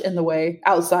much in the way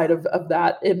outside of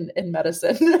that in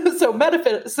medicine. So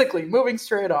metaphysically, moving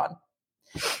straight on.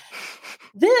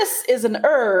 This is an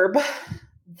herb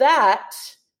that,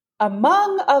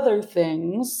 among other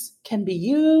things, can be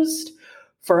used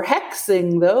for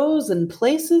hexing those in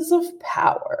places of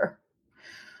power.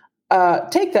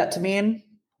 Take that to mean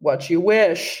what you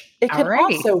wish. It can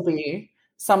also be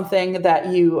something that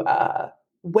you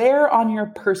wear on your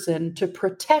person to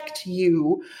protect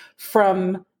you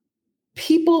from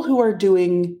people who are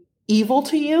doing evil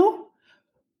to you,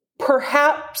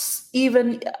 perhaps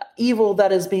even evil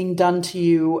that is being done to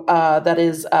you that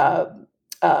is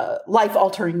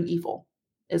life-altering evil,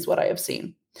 is what I have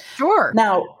seen. Sure.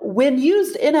 Now, when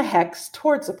used in a hex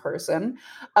towards a person,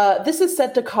 this is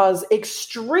said to cause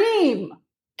extreme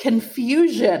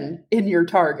confusion in your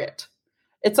target.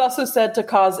 It's also said to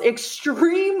cause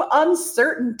extreme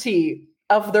uncertainty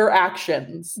of their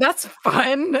actions. That's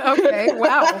fun. Okay,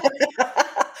 wow.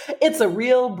 It's a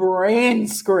real brain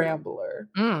scrambler.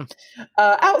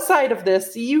 Outside of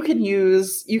this, you can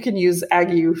use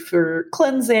ague for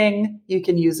cleansing. You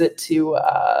can use it to,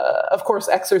 of course,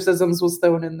 exorcisms was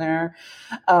thrown in there.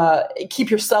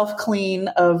 Keep yourself clean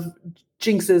of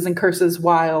jinxes and curses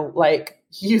while like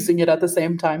using it at the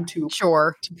same time to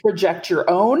project your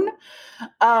own.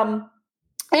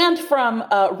 And from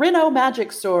Reno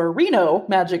Magic Store.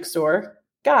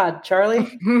 God, Charlie,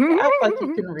 act like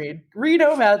you can read.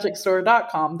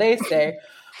 RenoMagicStore.com. They say,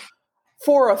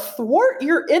 for a thwart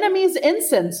your enemy's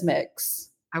incense mix.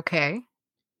 Okay.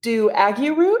 Do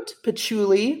ague root,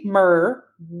 patchouli, myrrh,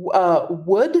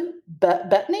 wood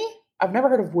betony. I've never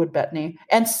heard of wood betony,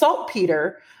 and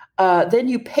saltpeter. Then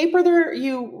you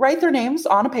write their names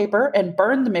on a paper and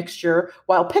burn the mixture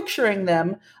while picturing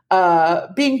them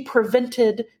being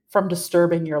prevented from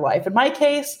disturbing your life. In my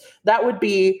case, that would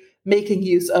be making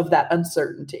use of that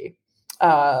uncertainty.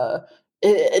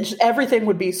 Everything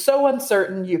would be so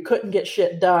uncertain you couldn't get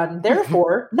shit done,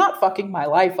 therefore not fucking my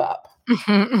life up.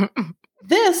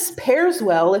 This pairs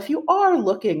well if you are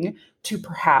looking to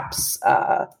perhaps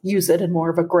use it in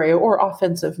more of a gray or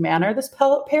offensive manner. This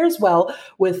pellet pairs well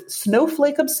with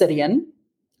snowflake obsidian,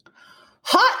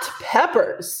 hot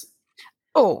peppers.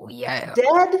 Oh, yeah.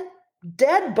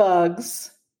 Dead bugs,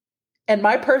 and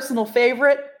my personal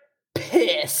favorite,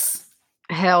 piss.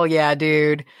 Hell yeah,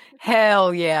 dude.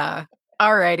 Hell yeah.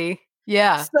 Alrighty.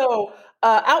 Yeah. So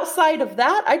outside of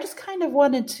that, I just kind of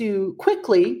wanted to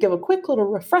quickly give a quick little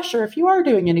refresher if you are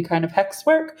doing any kind of hex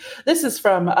work. This is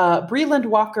from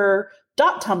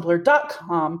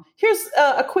brelandwalker.tumblr.com. Here's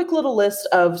a quick little list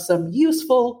of some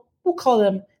useful, we'll call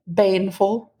them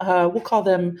baneful, we'll call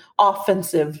them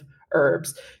offensive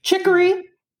herbs. Chicory,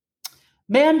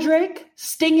 mandrake,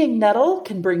 stinging nettle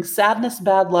can bring sadness,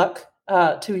 bad luck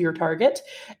to your target,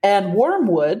 and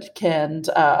wormwood can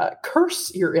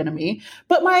curse your enemy.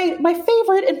 But my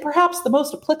favorite and perhaps the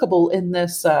most applicable in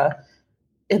this time,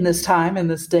 in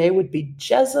this day, would be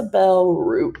Jezebel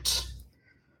root.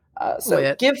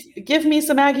 So give me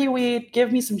some agueweed,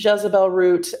 give me some Jezebel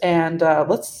root, and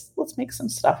let's make some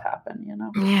stuff happen. You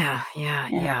know? Yeah.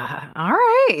 All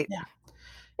right. Yeah.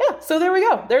 So there we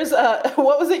go. There's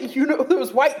what was it? You know, there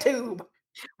was white tube.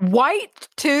 White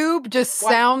tube just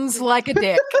sounds like a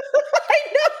dick. I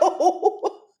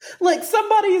know. Like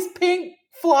somebody's pink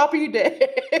floppy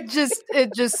dick. It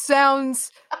just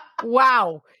sounds,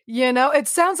 wow. You know, it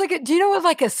sounds like it. Do you know what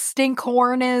like a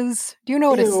stinkhorn is? Do you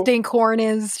know what a stinkhorn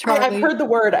is, Charlie? I've heard the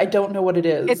word. I don't know what it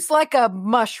is. It's like a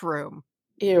mushroom.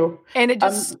 Ew. And it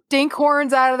just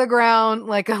stinkhorns out of the ground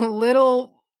like a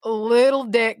little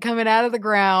dick coming out of the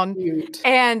ground. Cute.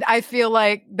 And I feel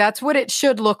like that's what it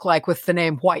should look like with the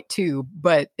name White Tube,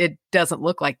 but it doesn't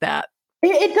look like that.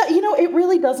 It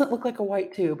really doesn't look like a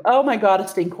white tube. Oh my God, a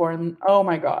stinkhorn. Oh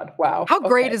my God. Wow. How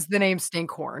great is the name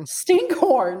Stinkhorn?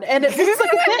 Stinkhorn. And it looks like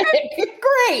a dick.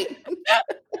 Great.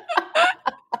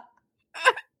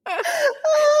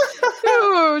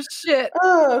 Oh, shit.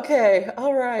 Oh, okay.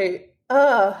 All right.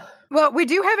 Well, we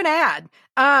do have an ad.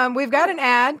 We've got an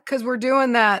ad because we're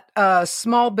doing that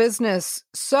small business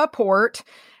support,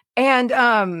 and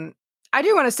I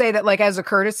do want to say that, like, as a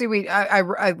courtesy, we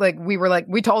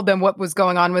told them what was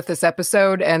going on with this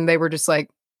episode, and they were just like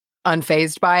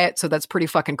unfazed by it. So that's pretty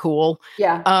fucking cool.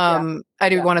 Yeah. I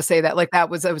do want to say that, like, I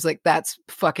was like, that's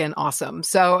fucking awesome.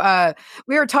 So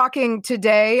we are talking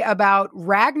today about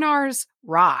Ragnar's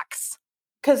Rocks.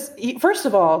 Because first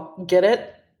of all, get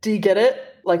it? Do you get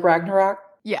it? Like Ragnarok?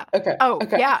 Yeah. Okay. Oh,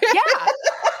 okay. Yeah.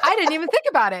 I didn't even think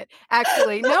about it,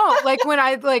 actually. No, like when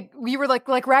we were like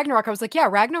Ragnarok, I was like, yeah,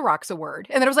 Ragnarok's a word.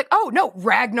 And then I was like, oh, no,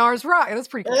 Ragnar's Rock. That's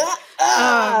pretty cool.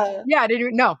 Yeah,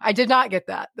 I did not get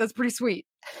that. That's pretty sweet.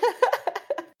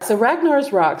 So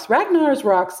Ragnar's Rocks,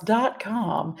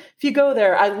 ragnarsrocks.com. If you go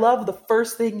there, I love the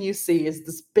first thing you see is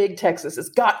this big text that says,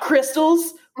 got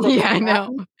crystals? Yeah, I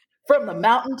know. From the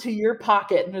mountain to your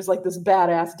pocket. And there's like this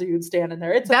badass dude standing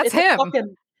there. That's him.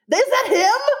 that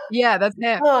him? Yeah, that's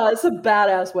him. Oh, it's a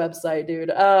badass website, dude.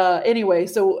 Anyway,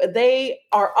 so they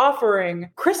are offering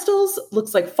crystals,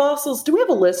 looks like fossils. Do we have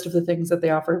a list of the things that they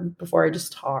offer before I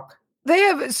just talk? They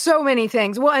have so many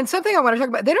things. Well, and something I want to talk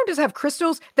about, they don't just have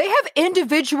crystals, they have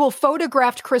individual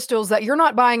photographed crystals that you're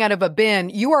not buying out of a bin.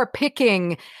 You are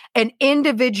picking an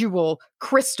individual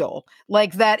crystal,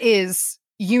 like that is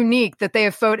unique, that they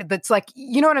have that's like,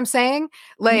 you know what I'm saying?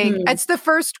 Like, it's the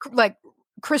first like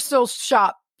crystal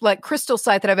shop, like crystal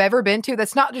site that I've ever been to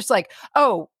that's not just like,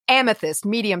 oh, amethyst,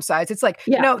 medium size. It's like,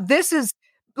 no, this is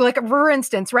like, for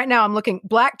instance, right now I'm looking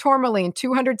black tourmaline,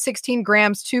 216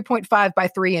 grams, 2.5 by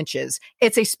 3 inches.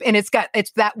 It's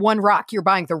that one rock. You're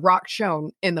buying the rock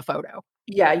shown in the photo.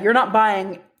 Yeah, you're not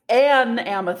buying an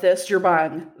amethyst. You're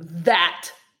buying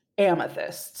that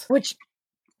amethyst. Which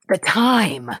the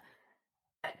time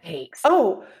that takes.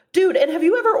 Oh, dude, and have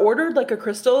you ever ordered like a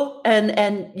crystal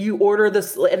and you order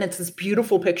this and it's this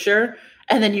beautiful picture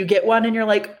and then you get one and you're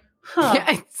like, huh.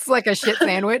 Yeah, it's like a shit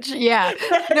sandwich. Yeah.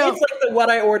 No. It's like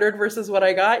what I ordered versus what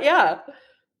I got. Yeah.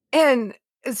 And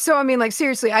so, I mean, like,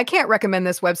 seriously, I can't recommend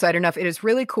this website enough. It is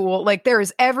really cool. Like, there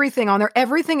is everything on there.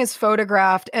 Everything is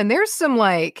photographed. And there's some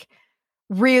like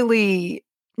really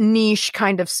niche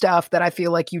kind of stuff that I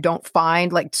feel like you don't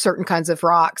find, like certain kinds of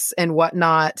rocks and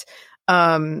whatnot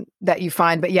that you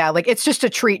find. But yeah, like, it's just a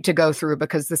treat to go through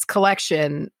because this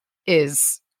collection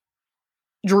is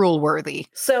drool worthy.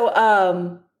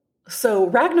 So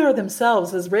Ragnar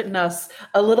themselves has written us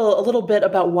a little bit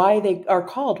about why they are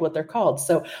called what they're called.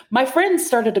 So my friends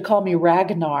started to call me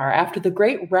Ragnar after the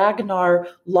great Ragnar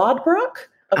Lodbrok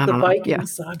of the Viking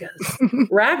sagas.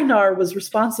 Ragnar was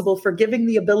responsible for giving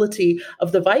the ability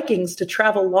of the Vikings to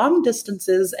travel long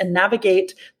distances and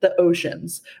navigate the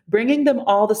oceans, bringing them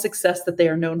all the success that they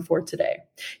are known for today.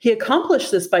 He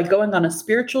accomplished this by going on a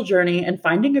spiritual journey and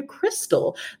finding a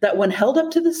crystal that, when held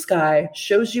up to the sky,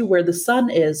 shows you where the sun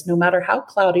is, no matter how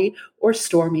cloudy or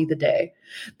stormy the day.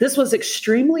 This was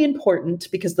extremely important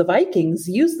because the Vikings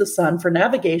used the sun for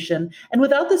navigation, and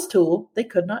without this tool, they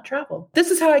could not travel.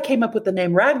 This is how I came up with the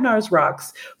name Ragnar's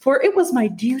Rocks, for it was my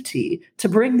duty to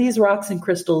bring these rocks and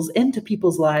crystals into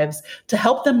people's lives to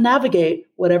help them navigate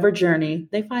whatever journey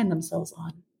they find themselves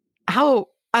on. Oh,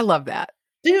 I love that.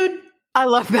 Dude. I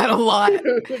love that a lot.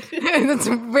 That's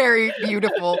very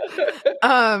beautiful.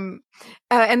 And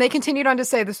they continued on to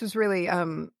say this was really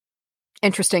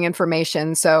interesting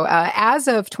information. So as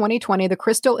of 2020, the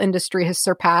crystal industry has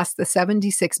surpassed the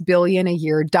 $76 billion a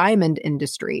year diamond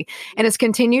industry and has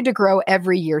continued to grow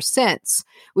every year since.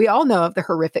 We all know of the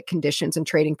horrific conditions and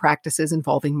trading practices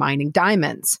involving mining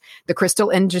diamonds. The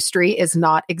crystal industry is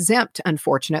not exempt,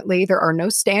 unfortunately. There are no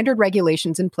standard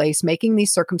regulations in place, making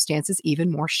these circumstances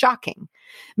even more shocking.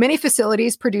 Many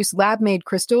facilities produce lab-made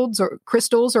crystals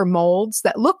or molds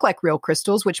that look like real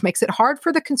crystals, which makes it hard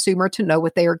for the consumer to know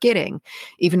what they are getting.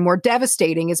 Even more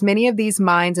devastating is many of these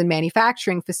mines and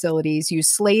manufacturing facilities use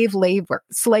slave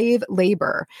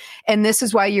labor. And this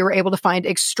is why you are able to find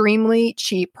extremely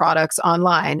cheap products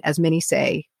online. As many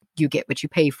say, you get what you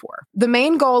pay for. The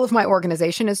main goal of my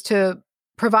organization is to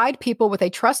provide people with a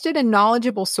trusted and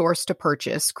knowledgeable source to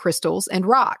purchase crystals and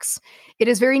rocks. It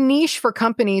is very niche for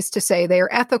companies to say they are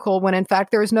ethical when in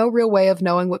fact there is no real way of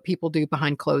knowing what people do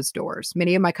behind closed doors.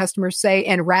 Many of my customers say,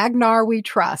 "In Ragnar we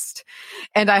trust."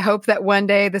 And I hope that one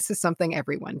day this is something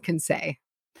everyone can say.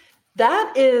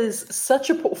 That is such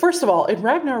a... First of all, in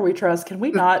Ragnar we trust, can we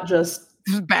not just...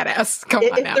 Badass. Come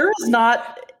on now. There is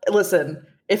not... Listen...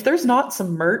 If there's not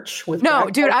some merch with... No,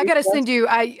 dude, I got to send you...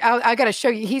 I got to show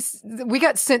you. We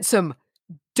got sent some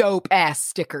dope ass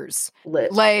stickers.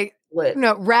 Lit.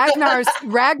 No,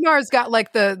 Ragnar's got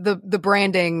like the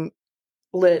branding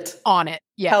lit on it.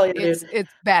 Yeah, it's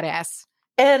badass.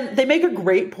 And they make a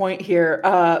great point here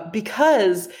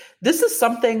because this is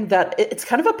something that it's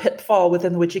kind of a pitfall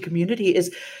within the witchy community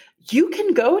is you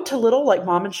can go to little like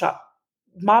mom and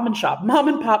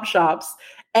pop shops,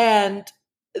 and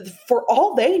for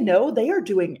all they know, they are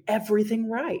doing everything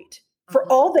right. For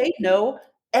all they know,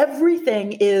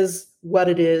 everything is what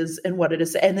it is and what it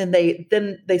is. And then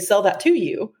they sell that to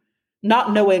you,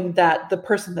 not knowing that the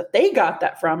person that they got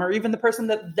that from, or even the person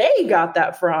that they got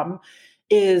that from,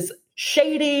 is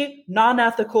shady,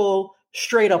 non-ethical,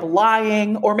 straight up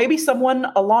lying, or maybe someone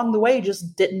along the way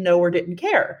just didn't know or didn't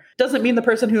care. Doesn't mean the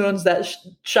person who owns that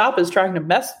shop is trying to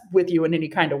mess with you in any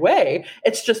kind of way.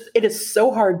 It's just, it is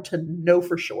so hard to know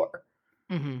for sure.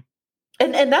 Mm-hmm.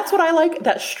 And that's what I like,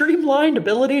 that streamlined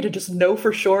ability to just know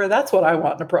for sure. That's what I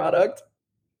want in a product.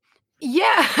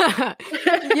 Yeah.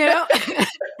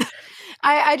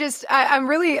 I guess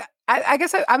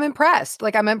I'm impressed.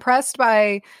 Like, I'm impressed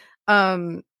by,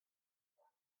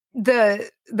 the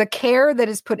care that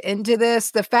is put into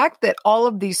this, the fact that all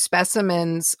of these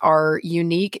specimens are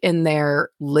unique in their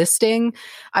listing,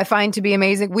 I find to be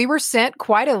amazing. We were sent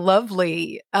quite a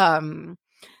lovely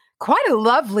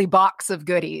box of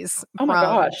goodies Oh my from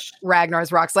gosh.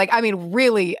 Ragnar's Rocks. Like, I mean,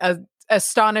 really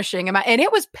astonishing amount. And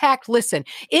it was packed. Listen,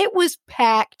 it was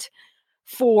packed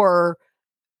for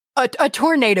a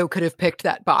tornado could have picked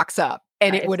that box up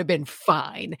and it would have been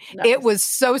fine. Nice. It was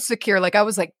so secure. Like, I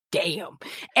was like, damn.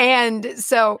 And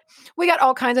so we got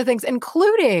all kinds of things,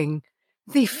 including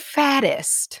the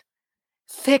fattest,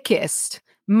 thickest,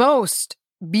 most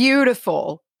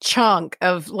beautiful chunk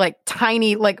of like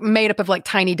tiny, like made up of like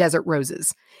tiny desert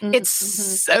roses. Mm-hmm. It's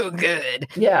so good.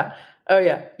 Yeah. Oh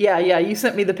yeah. Yeah. You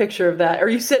sent me the picture of that, or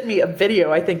you sent me a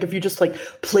video, I think, of you just like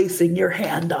placing your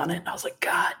hand on it. And I was like,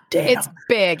 God damn. It's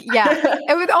big. Yeah.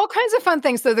 And with all kinds of fun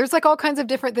things. So there's like all kinds of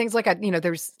different things. Like,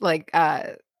 there's like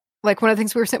one of the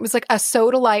things we were sent was like a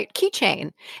Sodalite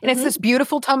keychain. And it's this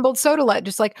beautiful tumbled Sodalite,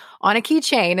 just like on a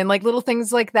keychain and like little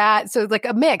things like that. So like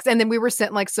a mix. And then we were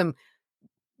sent like some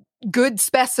good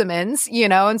specimens,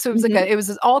 and so it was like it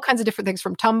was all kinds of different things,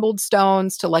 from tumbled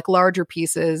stones to like larger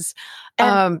pieces,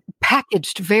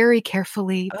 packaged very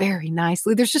carefully, very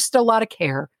nicely. There's just a lot of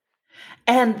care.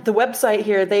 And the website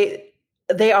here,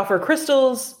 they offer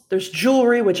crystals. There's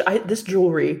jewelry, this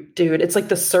jewelry, dude, it's like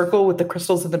the circle with the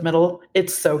crystals in the middle.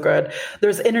 It's so good.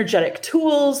 There's energetic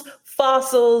tools,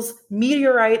 fossils,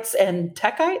 meteorites, and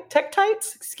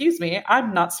tektites. Excuse me,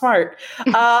 I'm not smart.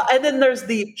 And then there's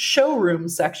the showroom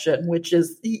section, which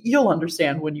is, you'll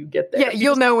understand when you get there. Yeah,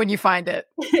 you'll know when you find it.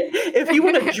 If you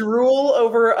want to drool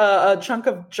over a chunk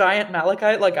of giant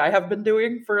malachite, like I have been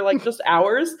doing for like just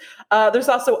hours, there's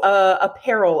also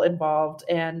apparel involved,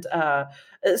 and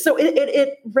so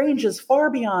it ranges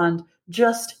far beyond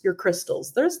just your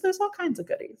crystals. There's all kinds of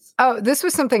goodies. Oh, this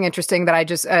was something interesting that I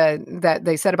just that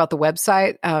they said about the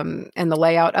website and the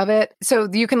layout of it. So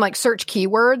you can like search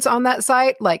keywords on that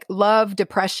site, like love,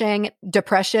 depression,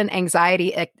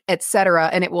 anxiety, etc.,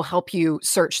 and it will help you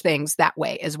search things that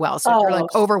way as well. So if you're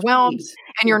like overwhelmed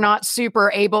and you're not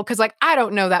super able, because like I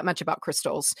don't know that much about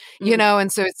crystals,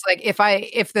 and so it's like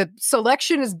if the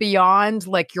selection is beyond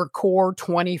like your core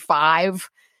 25.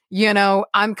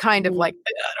 I'm kind of like,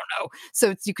 I don't know.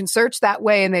 So you can search that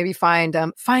way and maybe find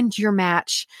your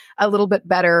match a little bit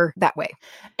better that way.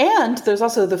 And there's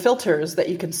also the filters that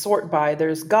you can sort by.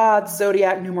 There's gods,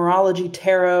 zodiac, numerology,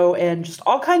 tarot, and just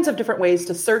all kinds of different ways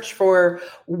to search for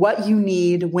what you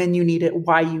need, when you need it,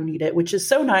 why you need it, which is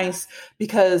so nice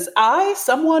because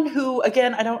someone who,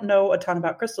 again, I don't know a ton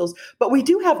about crystals, but we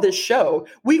do have this show.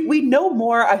 We know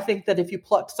more, I think, that if you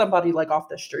plucked somebody like off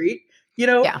the street.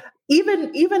 Yeah.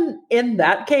 Even in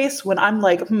that case, when I'm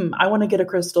like, I want to get a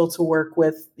crystal to work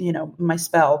with, my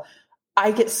spell,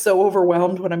 I get so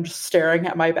overwhelmed when I'm just staring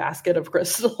at my basket of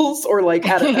crystals or like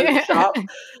at a shop.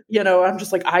 I'm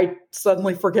just like, I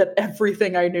suddenly forget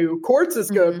everything I knew. Quartz is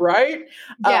good, right?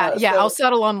 Yeah. So, I'll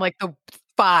settle on like the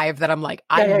 5 that I'm like,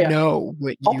 I know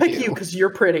what I'll pick you because you're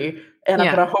pretty. And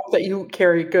I'm going to hope that you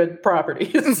carry good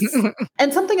properties.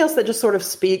 And something else that just sort of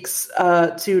speaks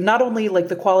to not only like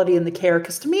the quality and the care,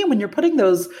 because to me, when you're putting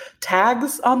those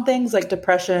tags on things like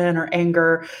depression or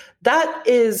anger, that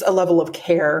is a level of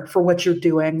care for what you're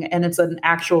doing. And it's an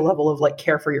actual level of like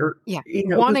care for your,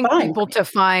 wanting people to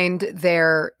find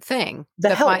their thing,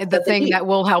 the thing that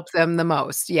will help them the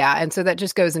most. Yeah. And so that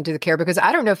just goes into the care, because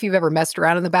I don't know if you've ever messed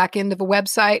around in the back end of a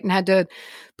website and had to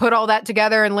put all that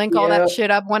together and link all that shit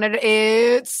up when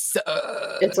it sucks.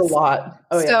 It's a lot.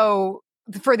 So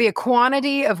for the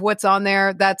quantity of what's on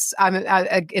there,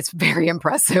 it's very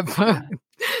impressive.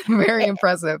 Very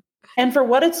impressive. And for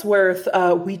what it's worth,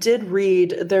 we did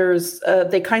read,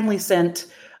 they kindly sent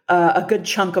a good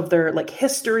chunk of their like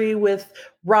history with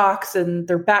rocks and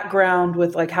their background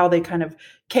with like how they kind of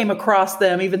came across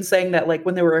them, even saying that like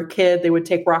when they were a kid, they would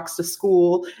take rocks to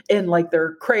school in like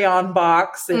their crayon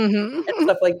box and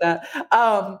stuff like that.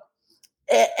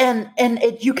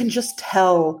 You can just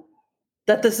tell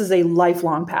that this is a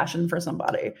lifelong passion for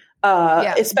somebody.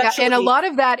 Especially, and a lot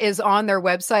of that is on their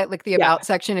website, like the About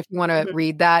section, if you want to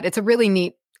read that. It's a really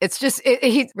neat, it's just,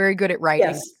 he's very good at writing.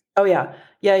 Yes. Oh yeah.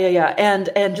 Yeah.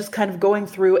 And just kind of going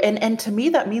through, and to me,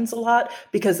 that means a lot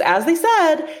because as they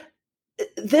said,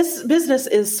 this business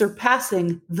is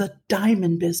surpassing the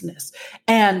diamond business.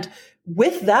 And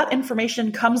with that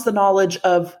information comes the knowledge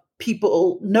of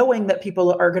people, knowing that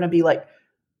people are going to be like,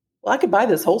 well, I could buy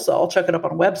this wholesale, I'll check it up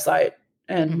on a website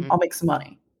and I'll make some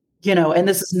money, and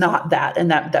this is not that. And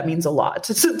that means a lot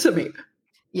to me.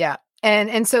 Yeah.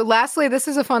 And so lastly, this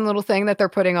is a fun little thing that they're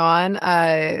putting on.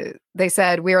 They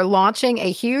said, we are launching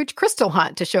a huge crystal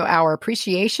hunt to show our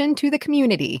appreciation to the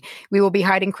community. We will be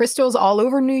hiding crystals all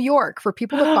over New York for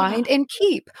people to find and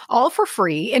keep, all for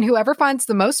free. And whoever finds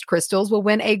the most crystals will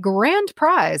win a grand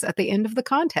prize at the end of the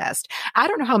contest. I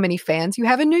don't know how many fans you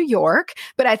have in New York,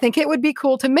 but I think it would be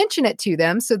cool to mention it to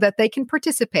them so that they can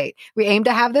participate. We aim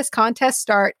to have this contest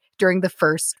start during the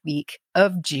first week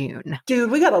of June. Dude,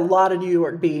 we got a lot of New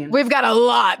York beans. We've got a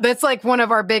lot. That's like one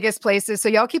of our biggest places. So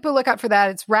y'all keep a lookout for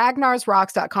that. It's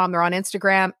ragnarsrocks.com. They're on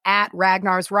Instagram at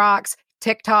ragnarsrocks,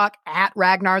 TikTok at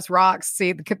ragnarsrocks.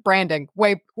 See the branding,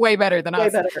 way better than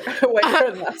us. Way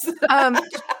better than us.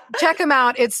 Check them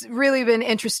out. It's really been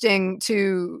interesting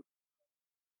to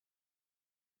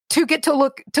get to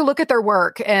look at their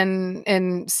work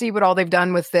and see what all they've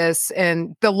done with this,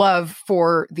 and the love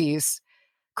for these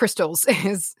crystals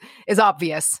is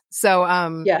obvious. So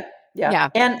yeah.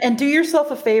 And do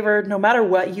yourself a favor, no matter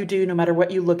what you do, no matter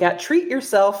what you look at, treat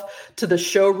yourself to the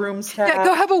showrooms tab. Yeah,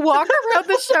 go have a walk around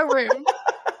the showroom.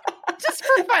 Just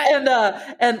for fun.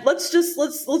 And let's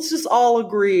just all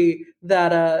agree that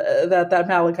that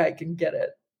malachite can get it.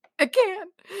 It can.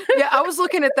 Yeah, I was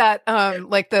looking at that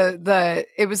like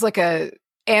it was like a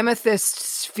amethyst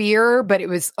sphere, but it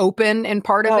was open in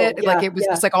part of it. Like it was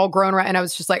just like all grown around, and I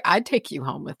was just like, I'd take you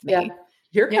home with me. Yeah.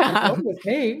 You're coming home with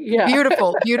me. Yeah.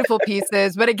 Beautiful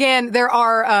pieces. But again, there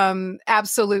are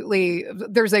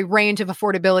there's a range of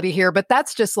affordability here, but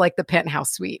that's just like the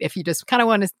penthouse suite. If you just kind of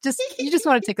want to you just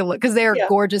want to take a look, because they are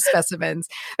gorgeous specimens.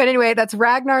 But anyway, that's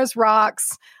Ragnar's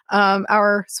Rocks,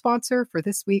 our sponsor for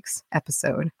this week's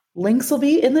episode. Links will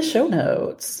be in the show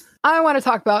notes. I want to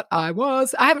talk about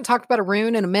Eihwaz. I haven't talked about a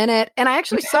rune in a minute, and I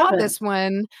actually saw this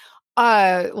one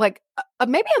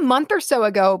maybe a month or so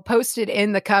ago, posted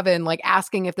in the Coven, like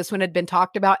asking if this one had been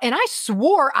talked about, and I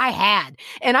swore I had.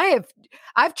 And I've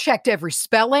checked every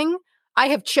spelling. I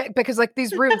have checked, because like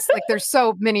these runes, like there's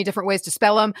so many different ways to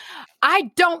spell them.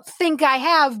 I don't think I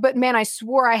have, but man, I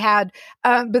swore I had.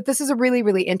 But this is a really,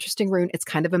 really interesting rune. It's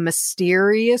kind of a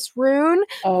mysterious rune,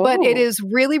 but it is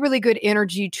really, really good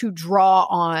energy to draw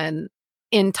on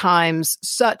in times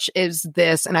such as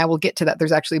this. And I will get to that.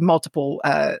 There's actually multiple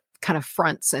kind of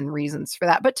fronts and reasons for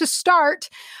that. But to start,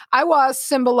 Eihwaz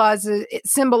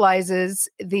symbolizes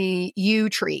the yew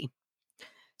tree.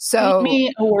 So paint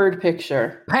me a word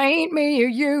picture. Paint me a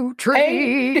yew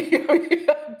tree.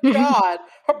 God,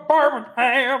 a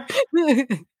Birmingham.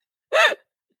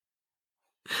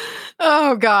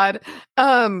 Oh God.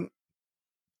 Of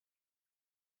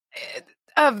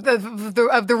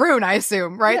the rune, I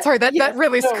assume, right? Yeah, sorry, that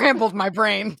really scrambled my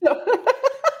brain.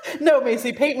 No,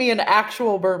 Macy, paint me an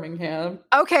actual Birmingham.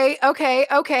 Okay.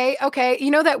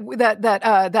 You know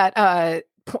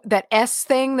that S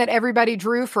thing that everybody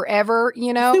drew forever,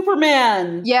 you know?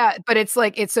 Superman. Yeah, but it's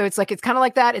kind of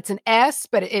like that. It's an S,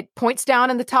 but it points down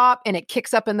in the top and it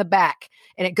kicks up in the back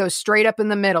and it goes straight up in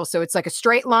the middle. So it's like a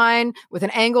straight line with an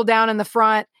angle down in the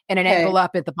front and an angle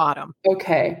up at the bottom.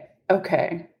 Okay.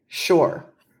 Sure.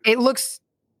 It looks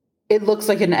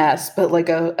like an S, but like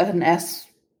an S.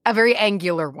 A very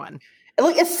angular one.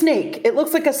 Like a snake. It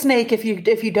looks like a snake if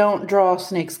you don't draw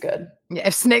snakes good. Yeah,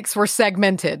 if snakes were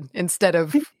segmented instead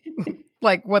of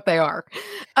like what they are.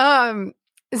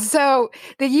 So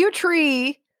the yew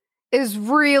tree is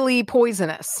really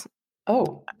poisonous.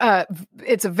 Oh.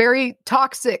 It's a very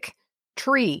toxic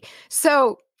tree.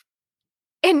 So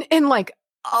in like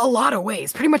a lot of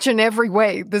ways, pretty much in every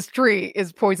way, this tree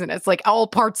is poisonous, like all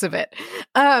parts of it.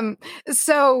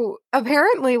 So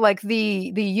apparently like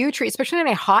the yew tree, especially on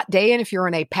a hot day, and if you're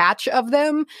in a patch of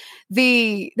them,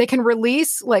 they can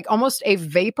release like almost a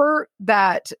vapor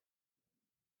that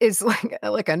is like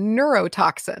a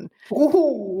neurotoxin.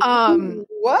 Ooh,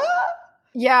 what?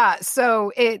 Yeah,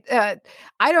 so I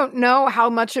don't know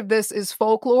how much of this is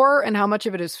folklore and how much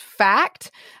of it is fact.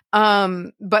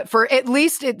 But for at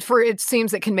least it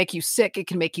seems it can make you sick. It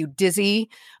can make you dizzy.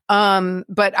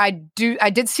 But I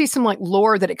did see some like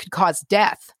lore that it could cause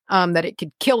death, that it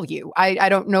could kill you. I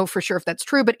don't know for sure if that's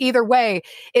true, but either way,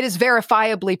 it is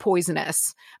verifiably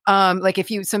poisonous. Like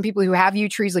some people who have yew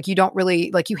trees, like you don't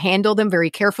really, like you handle them very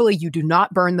carefully. You do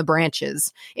not burn the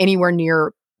branches anywhere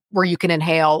near where you can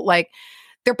inhale. Like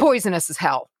they're poisonous as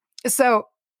hell. So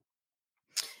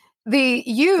the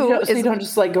yew you don't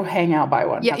just like go hang out by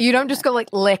one. Yeah, you don't just go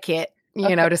like lick it,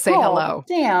 to say hello.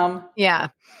 Damn. Yeah.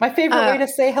 My favorite way to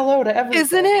say hello to everything.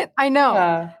 Isn't it? I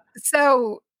know.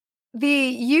 So the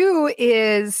yew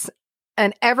is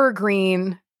an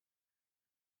evergreen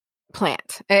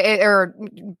plant or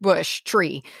bush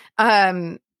tree.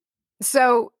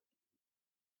 So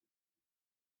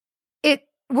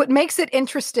what makes it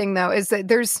interesting, though, is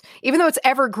that even though it's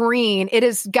evergreen, it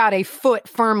has got a foot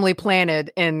firmly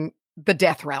planted in the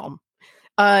death realm,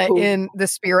 in the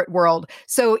spirit world.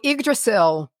 So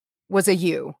Yggdrasil was a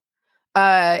yew.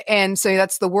 And so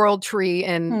that's the world tree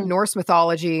in Norse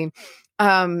mythology.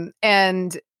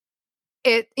 And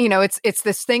it's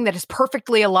this thing that is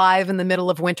perfectly alive in the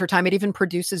middle of wintertime. It even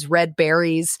produces red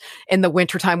berries in the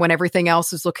wintertime when everything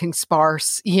else is looking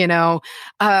sparse, and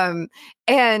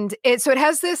so it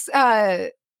has this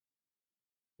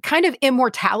kind of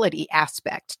immortality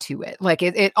aspect to it. Like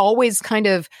it always kind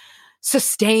of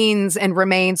sustains and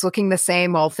remains looking the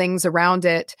same while things around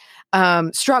it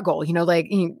struggle.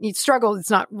 Struggle, it's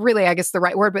not really, I guess, the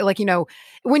right word, but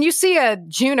when you see a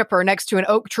juniper next to an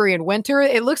oak tree in winter,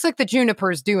 it looks like the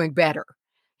juniper is doing better.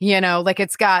 Like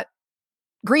it's got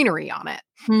greenery on it.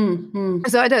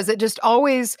 So it does. It just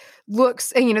always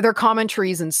looks, they're common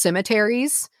trees in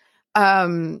cemeteries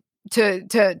to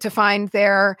find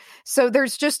there. So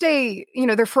there's just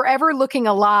they're forever looking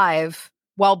alive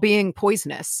while being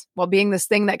poisonous, while being this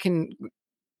thing that can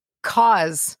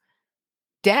cause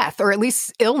death or at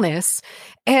least illness.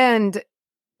 And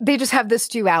they just have this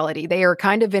duality. They are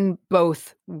kind of in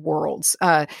both worlds.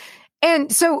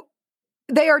 And so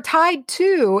they are tied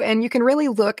to, and you can really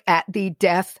look at the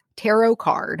death tarot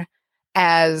card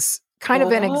as kind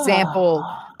of an example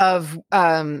of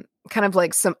kind of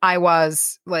like some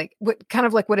Eihwaz,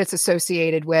 what it's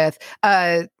associated with.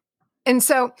 And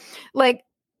so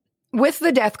with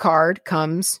the death card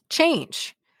comes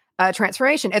change,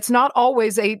 transformation. It's not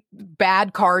always a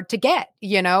bad card to get,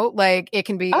 it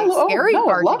can be a scary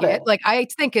card to get. I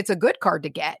think it's a good card to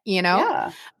get,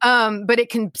 Yeah. But it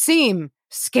can seem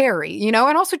scary, and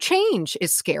also change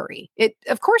is scary.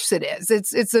 Of course it is.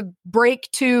 It's a break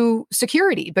to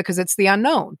security because it's the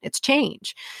unknown. It's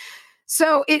change.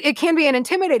 So it can be an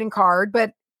intimidating card,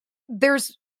 but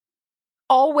there's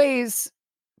always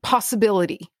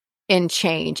possibility in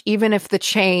change, even if the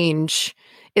change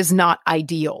is not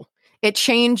ideal. It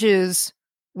changes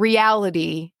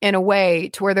reality in a way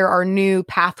to where there are new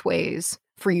pathways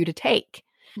for you to take.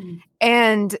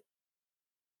 And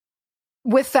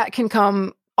with that can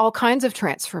come all kinds of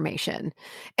transformation.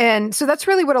 And so that's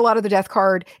really what a lot of the death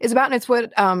card is about. And it's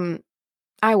what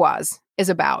Eihwaz is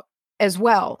about as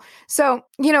well. So,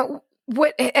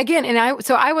 what again,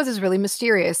 so Eihwaz is really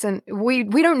mysterious, and we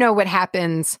don't know what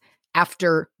happens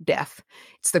after death.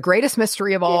 It's the greatest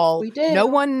mystery of all. Yes, we do. No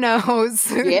one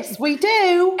knows. Yes, we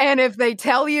do. And if they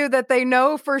tell you that they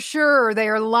know for sure, they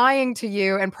are lying to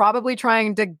you and probably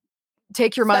trying to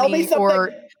take your money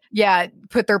or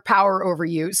put their power over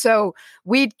you. So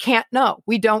we can't know.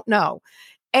 We don't know.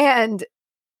 And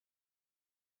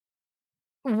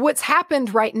what's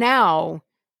happened right now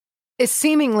is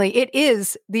seemingly, it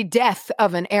is the death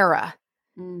of an era.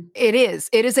 It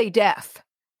is a death.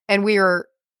 And we are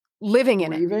living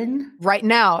in it right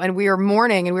now. And we are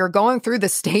mourning and we are going through the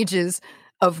stages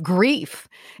of grief.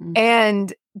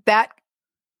 And that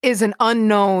is an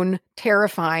unknown,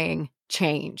 terrifying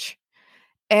change.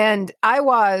 And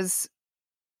Eihwaz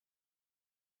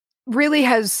really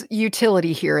has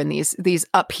utility here in these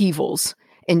upheavals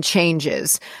and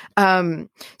changes.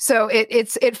 So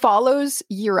it follows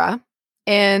Yira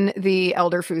in the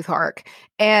Elder Futhark.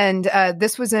 And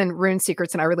this was in Rune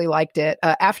Secrets, and I really liked it.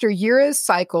 After Yira's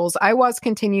cycles, Eihwaz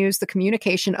continues the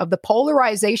communication of the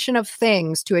polarization of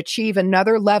things to achieve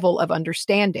another level of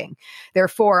understanding.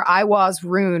 Therefore, Eihwaz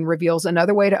rune reveals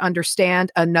another way to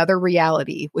understand another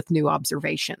reality with new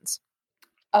observations.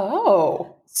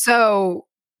 Oh. So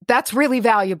that's really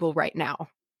valuable right now.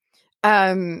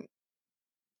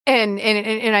 And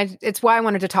it's why I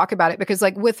wanted to talk about it, because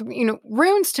with,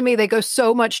 runes, to me, they go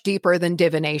so much deeper than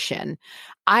divination.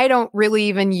 I don't really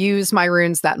even use my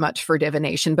runes that much for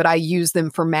divination, but I use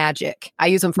them for magic. I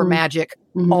use them for magic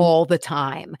all the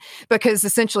time, because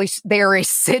essentially they are a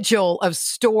sigil of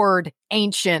stored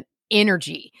ancient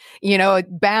energy,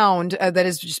 bound that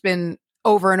has just been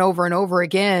over and over and over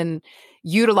again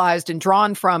utilized and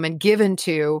drawn from and given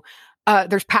to.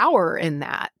 There's power in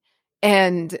that.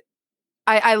 And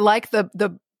I like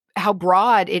the how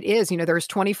broad it is. There's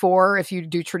 24 if you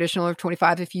do traditional, or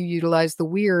 25 if you utilize the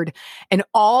weird, and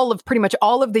pretty much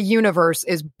all of the universe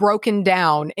is broken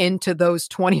down into those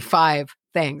 25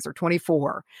 things, or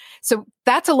 24. So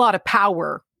that's a lot of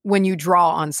power when you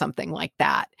draw on something like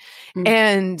that.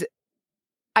 And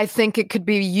I think it could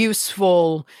be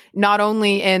useful not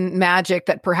only in magic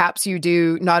that perhaps you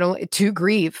do not only to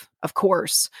grieve, of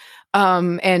course,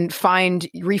 and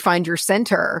refine your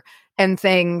center and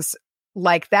things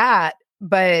like that,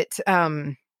 but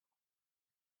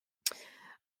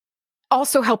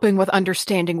also helping with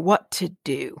understanding what to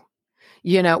do.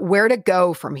 where to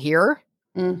go from here.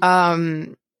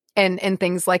 And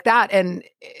things like that. And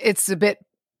it's a bit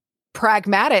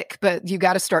pragmatic, but you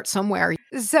got to start somewhere.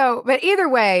 So, but either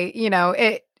way,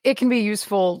 it can be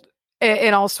useful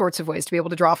in all sorts of ways to be able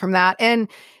to draw from that. And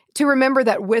to remember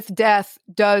that with death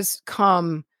does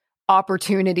come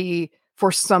opportunity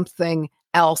for something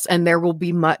else, and there will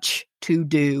be much to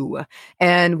do.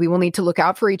 And we will need to look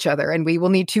out for each other, and we will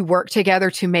need to work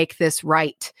together to make this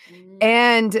right.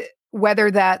 And whether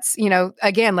that's,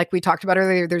 again, like we talked about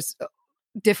earlier, there's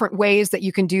different ways that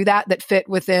you can do that fit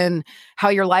within how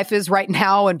your life is right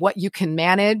now and what you can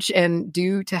manage and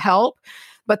do to help.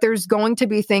 But there's going to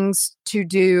be things to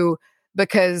do,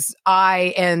 because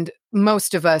I and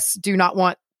most of us do not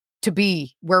want to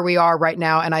be where we are right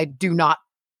now. And I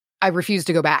refuse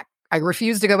to go back.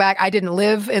 I didn't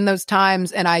live in those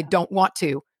times, and I don't want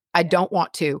to.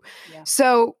 Yeah.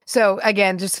 So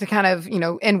again, just to kind of,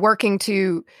 and working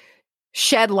to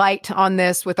shed light on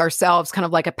this with ourselves, kind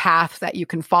of like a path that you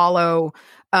can follow.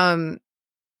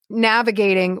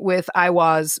 Navigating with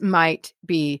Eihwaz might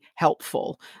be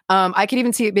helpful. I could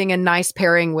even see it being a nice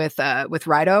pairing with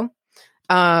Rido,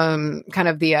 kind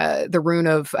of the rune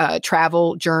of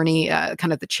travel, journey,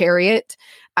 kind of the chariot.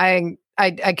 I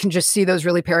can just see those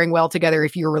really pairing well together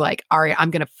if you were like, all right,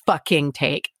 I'm going to fucking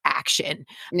take action.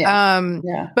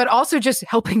 Yeah. But also just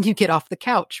helping you get off the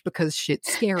couch because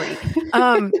shit's scary.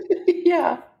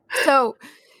 Yeah. So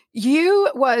yew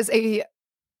was a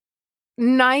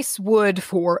nice wood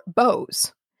for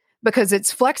bows because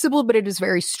it's flexible, but it is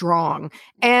very strong.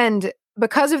 And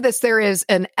because of this, there is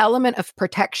an element of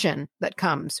protection that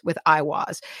comes with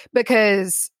Eihwaz,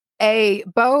 because a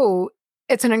bow,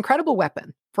 it's an incredible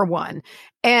weapon for one,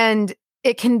 and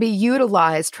it can be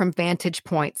utilized from vantage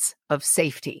points of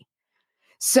safety.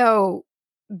 So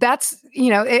that's,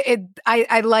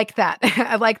 I like that.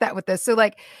 I like that with this. So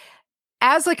like,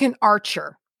 as like an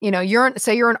archer, you're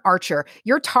an archer,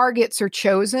 your targets are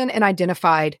chosen and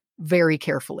identified very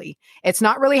carefully. It's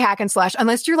not really hack and slash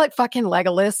unless you're like fucking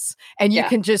Legolas and you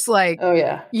can just like,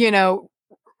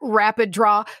 rapid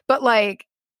draw, but like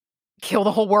kill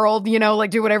the whole world, like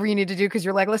do whatever you need to do because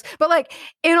you're Legolas. But like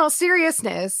in all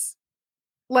seriousness,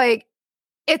 like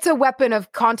it's a weapon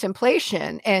of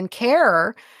contemplation and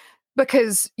care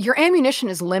because your ammunition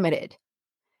is limited.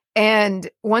 And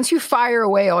once you fire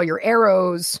away all your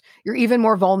arrows, you're even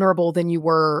more vulnerable than you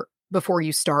were before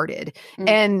you started.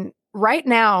 And right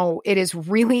now, it is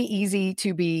really easy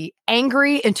to be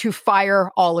angry and to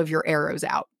fire all of your arrows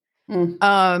out.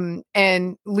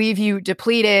 And leave you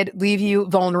depleted, leave you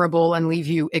vulnerable, and leave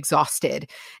you exhausted.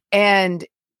 And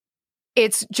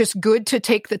it's just good to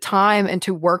take the time and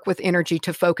to work with energy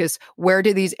to focus, where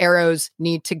do these arrows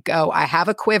need to go? I have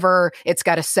a quiver. It's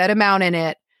got a set amount in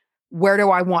it. Where do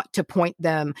I want to point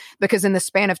them? Because in the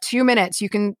span of 2 minutes, you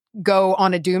can go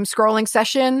on a doom scrolling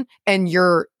session and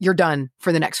you're done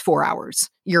for the next 4 hours.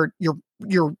 You're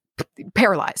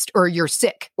paralyzed, or you're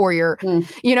sick, or you're,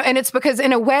 and it's because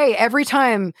in a way, every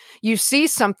time you see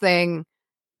something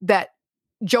that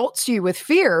jolts you with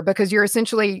fear, because you're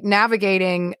essentially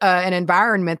navigating an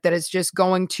environment that is just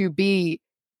going to be,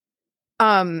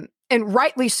 and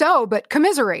rightly so, but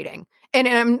commiserating. And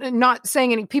I'm not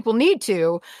saying any people need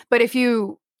to, but if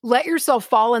you let yourself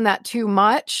fall in that too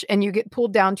much and you get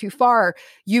pulled down too far,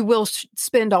 you will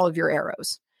spend all of your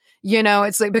arrows.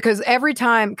 It's like, because every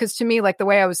time, because to me, like the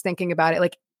way I was thinking about it,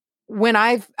 like when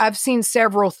I've seen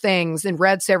several things and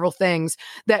read several things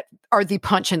that are the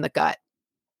punch in the gut.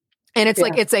 And it's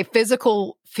like, it's a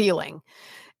physical feeling.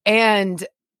 And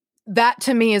that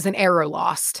to me is an arrow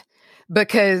lost,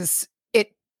 because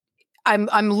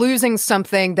I'm losing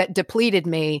something that depleted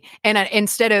me. And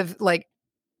instead of like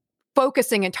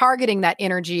focusing and targeting that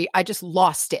energy, I just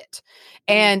lost it.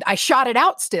 And I shot it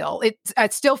out still. I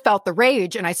still felt the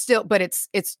rage, and but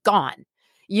it's gone,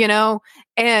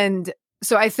 And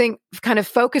so I think kind of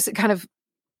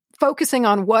focusing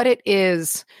on what it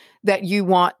is that you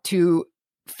want to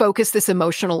focus this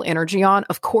emotional energy on.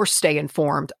 Of course, stay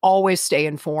informed, always stay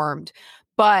informed.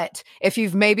 But if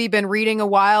you've maybe been reading a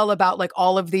while about like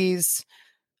all of these,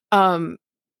 the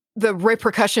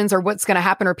repercussions or what's going to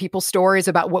happen, or people's stories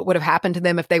about what would have happened to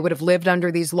them if they would have lived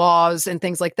under these laws and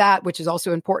things like that, which is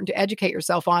also important to educate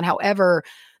yourself on. However,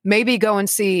 maybe go and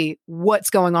see what's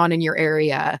going on in your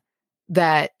area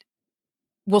that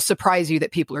will surprise you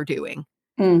that people are doing.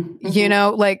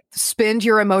 Like spend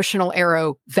your emotional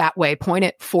arrow that way, point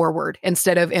it forward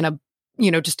instead of in a,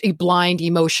 just a blind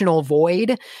emotional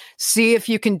void. See if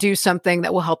you can do something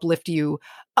that will help lift you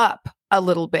up a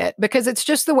little bit, because it's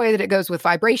just the way that it goes with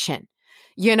vibration.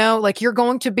 Like you're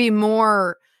going to be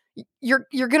more, you're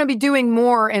going to be doing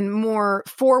more and more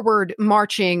forward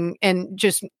marching, and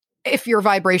just if your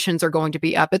vibrations are going to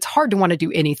be up, it's hard to want to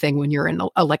do anything when you're in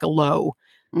a low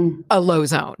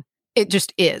zone. It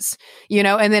just is,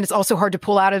 and then it's also hard to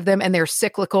pull out of them, and they're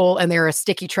cyclical and they're a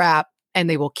sticky trap and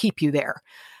they will keep you there.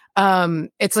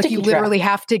 It's like you literally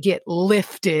have to get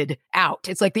lifted out.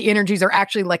 It's like the energies are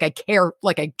actually like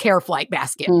a care flight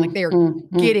basket. Like they're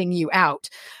getting you out.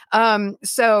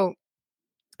 So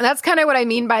that's kind of what I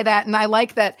mean by that. And I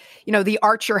like that, the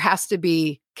archer has to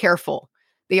be careful.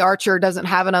 The archer doesn't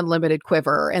have an unlimited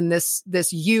quiver. And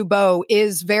this yew bow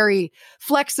is very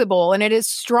flexible and it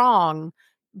is strong,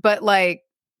 but like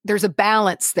there's a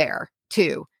balance there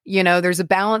too. There's a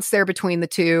balance there between the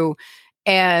two.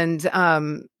 And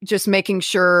just making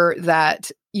sure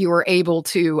that you are able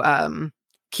to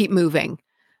keep moving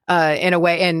in a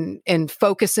way, and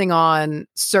focusing on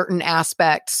certain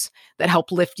aspects that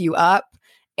help lift you up,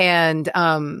 and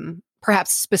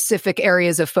perhaps specific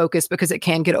areas of focus, because it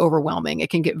can get overwhelming.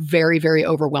 It can get very, very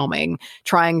overwhelming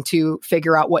trying to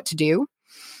figure out what to do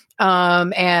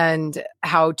and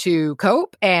how to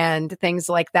cope and things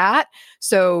like that.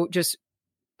 So just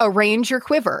arrange your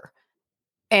quiver.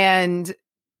 And,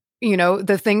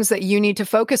 the things that you need to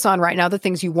focus on right now, the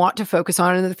things you want to focus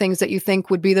on, and the things that you think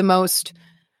would be the most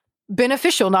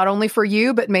beneficial, not only for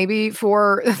you, but maybe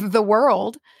for the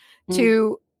world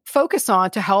to focus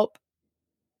on, to help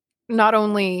not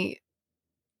only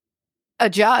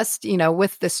adjust,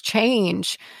 with this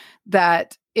change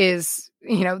that is,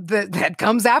 that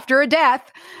comes after a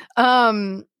death,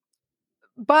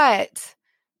 but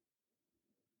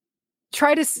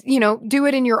try to, do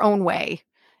it in your own way.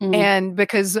 And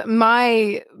because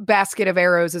my basket of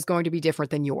arrows is going to be different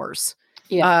than yours.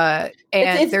 Yeah.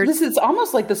 And this is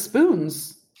almost like the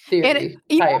spoons theory.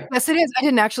 Yes, it is. I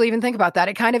didn't actually even think about that.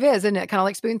 It kind of is, isn't it? Kind of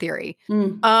like spoon theory.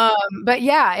 But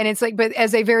yeah, and it's like, but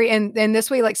as a very, and this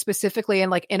way, like specifically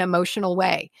in like an emotional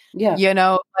way.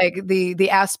 Yeah. Like the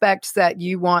aspects that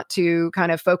you want to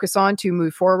kind of focus on to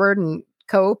move forward and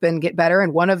cope and get better.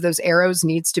 And one of those arrows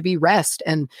needs to be rest,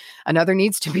 and another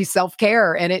needs to be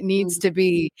self-care, and it needs to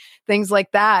be things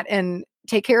like that, and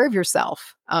take care of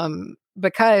yourself.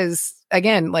 Because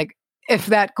again, like if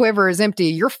that quiver is empty,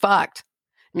 you're fucked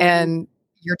and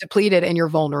you're depleted and you're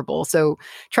vulnerable. So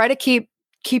try to keep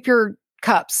your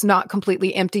cups not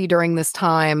completely empty during this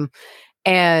time.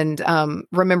 And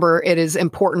remember, it is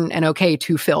important and okay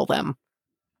to fill them.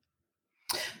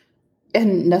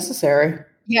 And necessary.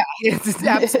 Yeah, it's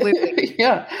absolutely.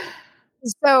 Yeah.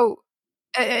 So,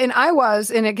 and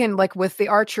Eihwaz, and again, like with the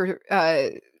archer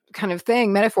kind of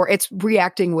thing, metaphor, it's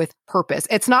reacting with purpose.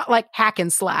 It's not like hack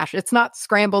and slash. It's not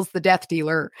Scrambles the Death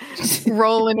Dealer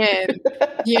rolling in,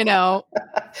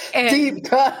 and deep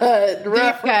cut, and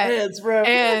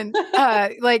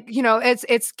like,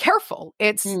 it's careful.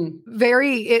 It's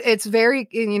very, it's very,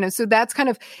 so that's kind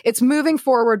of, it's moving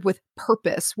forward with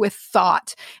purpose, with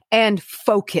thought and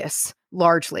focus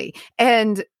largely.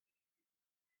 And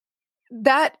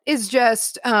that is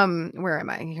just, where am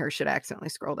I here? Should I accidentally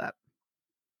scrolled up?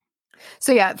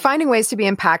 So yeah, finding ways to be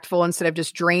impactful instead of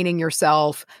just draining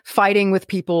yourself, fighting with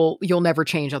people you'll never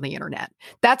change on the internet.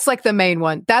 That's like the main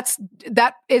one. That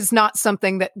is not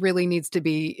something that really needs to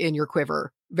be in your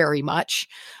quiver very much.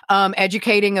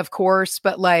 Educating, of course,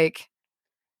 but like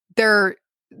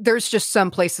there's just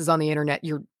some places on the internet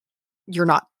you're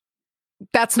not,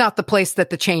 that's not the place that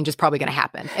the change is probably going to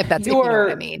happen. If you know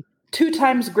what I mean. 2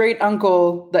 times great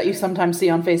uncle that you sometimes see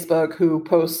on Facebook who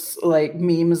posts like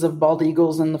memes of bald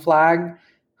eagles and the flag.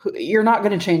 You're not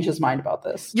going to change his mind about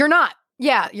this. You're not.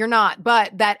 Yeah, you're not.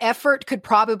 But that effort could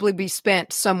probably be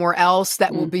spent somewhere else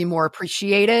that will be more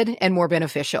appreciated and more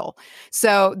beneficial.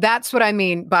 So that's what I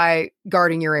mean by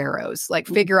guarding your arrows. Like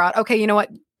figure out, okay, you know what?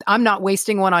 I'm not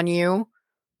wasting one on you.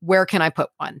 Where can I put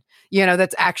one?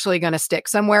 That's actually going to stick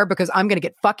somewhere, because I'm going to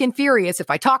get fucking furious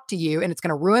if I talk to you, and it's going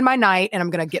to ruin my night, and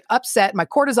I'm going to get upset. My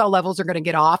cortisol levels are going to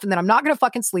get off, and then I'm not going to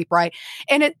fucking sleep right.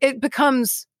 And it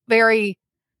becomes very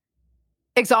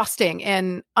exhausting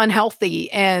and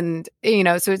unhealthy. And,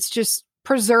 so it's just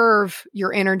preserve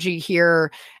your energy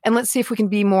here. And let's see if we can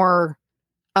be more,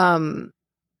 or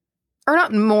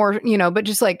not more, but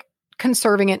just like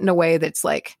conserving it in a way that's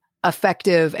like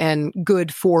effective and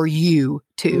good for you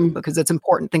too, because it's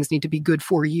important. Things need to be good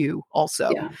for you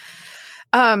also. Yeah.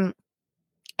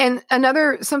 And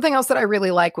something else that I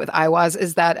really like with Eihwaz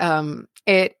is that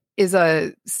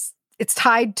it's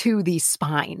tied to the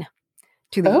spine,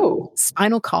 to the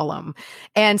spinal column.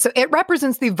 And so it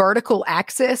represents the vertical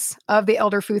axis of the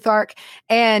Elder Futhark,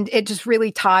 and it just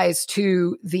really ties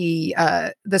to the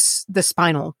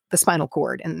spinal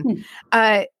cord. And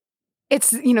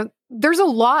it's, there's a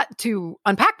lot to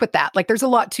unpack with that. Like there's a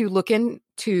lot to look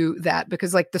into that,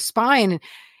 because like the spine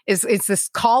is this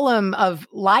column of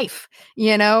life,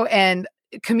 you know, and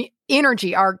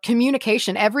energy, our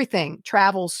communication, everything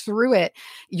travels through it.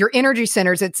 Your energy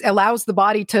centers, it allows the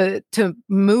body to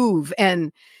move,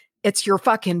 and it's your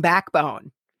fucking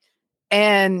backbone.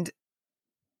 And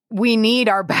we need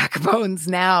our backbones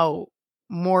now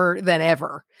more than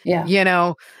ever, you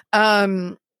know?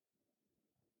 And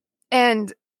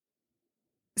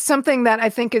something that I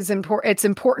think is important, it's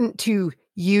important to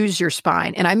use your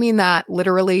spine. And I mean that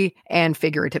literally and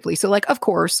figuratively. So like, of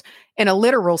course, in a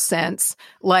literal sense,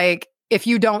 like if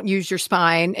you don't use your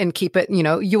spine and keep it, you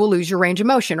know, you will lose your range of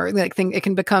motion, or like it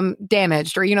can become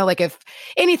damaged, or, you know, like if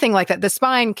anything like that, the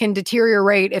spine can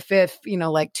deteriorate if, you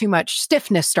know, like too much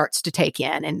stiffness starts to take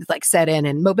in and like set in,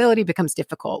 and mobility becomes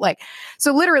difficult. Like,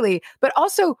 so literally, but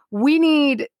also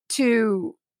you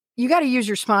got to use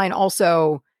your spine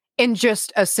also in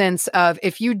just a sense of,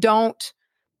 if you don't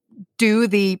do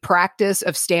the practice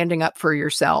of standing up for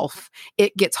yourself,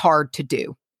 it gets hard to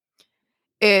do.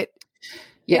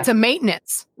 It's a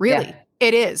maintenance, really. Yeah.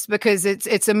 It is, because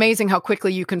it's amazing how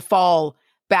quickly you can fall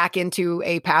back into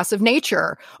a passive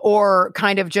nature, or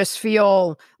kind of just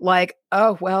feel like,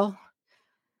 oh, well,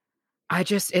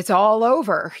 it's all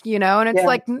over, you know? And it's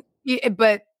like,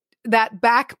 but that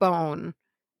backbone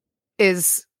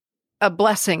is a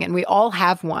blessing, and we all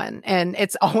have one, and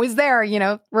it's always there, you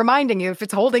know, reminding you, if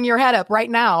it's holding your head up right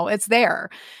now, it's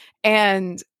there.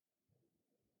 And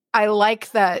I like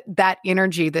that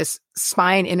energy, this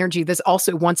spine energy, this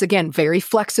also, once again, very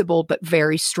flexible, but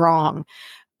very strong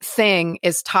thing,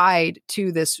 is tied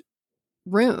to this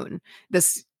rune.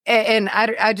 And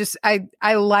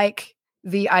I like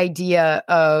the idea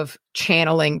of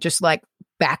channeling just like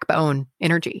backbone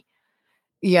energy,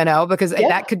 you know, because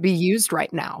that could be used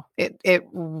right now. It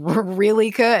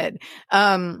really could.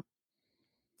 Shine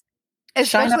up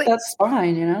that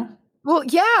spine, you know? Well,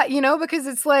 yeah, you know, because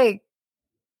it's like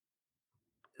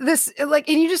this, like,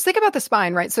 and you just think about the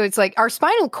spine, right? So it's like our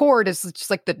spinal cord is just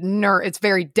like the nerve. It's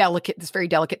very delicate, this very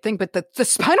delicate thing, but the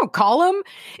spinal column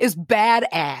is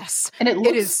badass. And it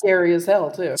looks scary as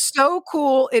hell too. So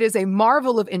cool. It is a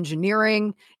marvel of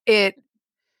engineering. I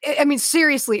mean,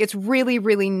 seriously, it's really,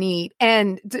 really neat,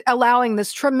 and allowing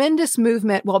this tremendous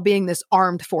movement while being this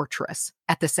armed fortress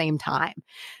at the same time.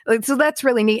 Like, so that's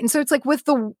really neat. And so it's like with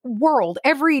the world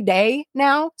every day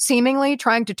now, seemingly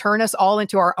trying to turn us all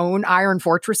into our own iron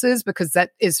fortresses, because that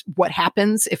is what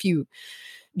happens if you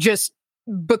just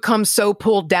become so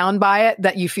pulled down by it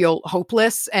that you feel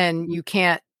hopeless, and you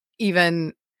can't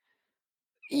even,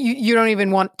 you don't even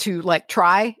want to like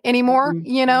try anymore,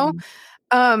 you know?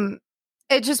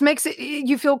 It just makes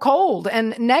you feel cold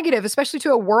and negative, especially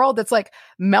to a world that's like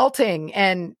melting.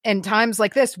 And in times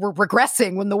like this, we're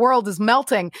regressing when the world is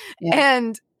melting. Yeah.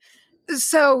 And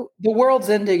so the world's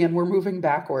ending and we're moving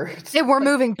backwards. We're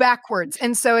moving backwards.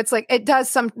 And so it's like,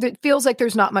 it feels like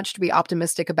there's not much to be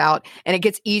optimistic about. And it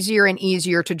gets easier and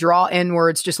easier to draw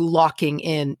inwards, just locking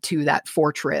into that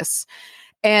fortress.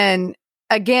 And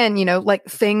again, you know, like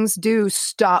things do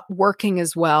stop working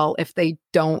as well if they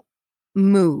don't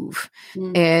move,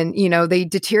 and, you know, they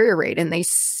deteriorate and they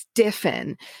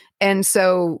stiffen. And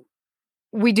so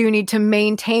we do need to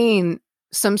maintain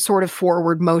some sort of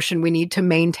forward motion. We need to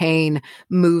maintain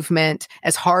movement,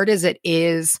 as hard as it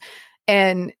is,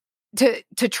 and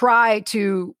to try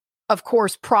to, of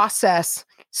course, process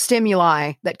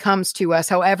stimuli that comes to us,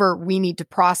 however we need to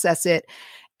process it,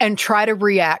 and try to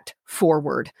react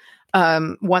forward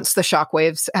once the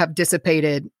shockwaves have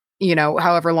dissipated, you know,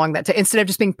 however long that instead of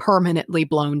just being permanently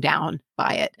blown down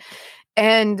by it.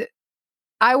 And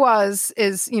Eihwaz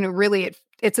is, you know, really,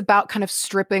 it's about kind of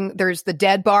stripping. There's the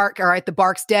dead bark. All right, the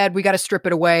bark's dead. We got to strip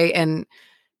it away. And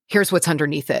here's what's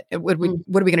underneath it. What are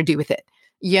we going to do with it?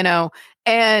 You know?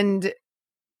 And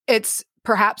it's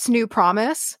perhaps new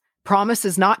promise. Promise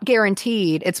is not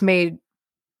guaranteed. It's made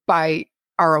by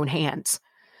our own hands,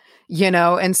 you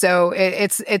know? And so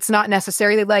it's not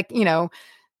necessarily like, you know,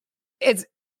 it's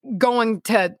going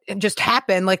to just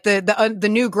happen. Like the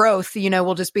new growth, you know,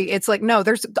 will just be, it's like, no,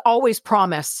 there's always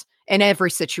promise in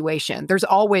every situation. There's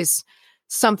always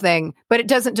something, but it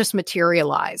doesn't just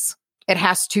materialize. It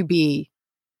has to be,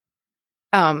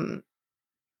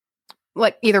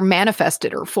 like either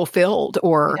manifested or fulfilled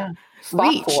or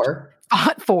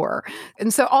fought for.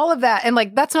 And so all of that, and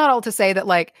like, that's not all to say that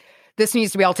like, this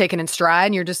needs to be all taken in stride.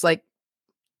 And you're just like,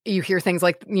 you hear things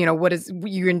like, you know,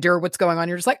 you endure what's going on.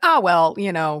 You're just like, oh, well,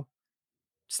 you know,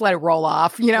 just let it roll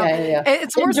off. You know,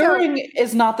 It's more enduring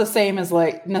is not the same as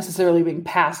like necessarily being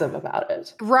passive about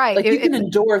it. Right. Like you can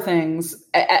endure things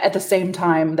at the same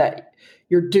time that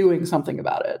you're doing something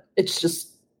about it. It's just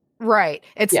right.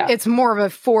 It's more of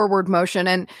a forward motion,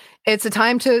 and it's a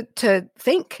time to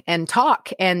think and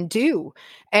talk and do.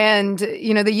 And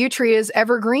the yew tree is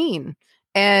evergreen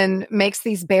and makes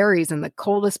these berries in the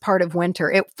coldest part of winter.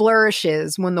 It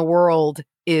flourishes when the world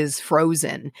is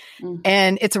frozen.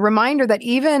 And it's a reminder that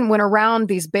even when around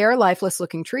these bare, lifeless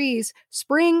looking trees,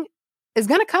 spring is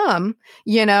going to come,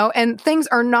 and things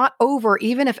are not over,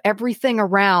 even if everything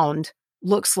around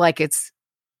looks like it's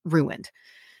ruined.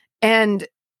 And,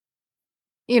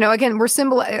 again,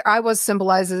 Eihwaz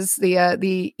symbolizes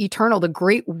the eternal, the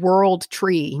great world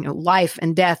tree, life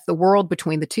and death, the world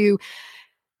between the two.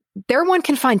 There one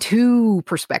can find two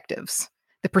perspectives,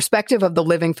 the perspective of the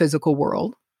living physical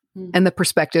world and the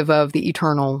perspective of the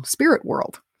eternal spirit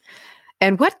world.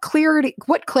 And what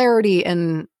clarity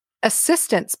and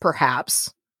assistance,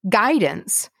 perhaps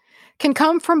guidance, can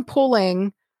come from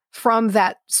pulling from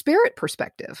that spirit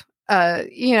perspective,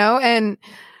 and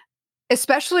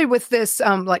especially with this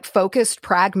like focused,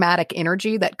 pragmatic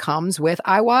energy that comes with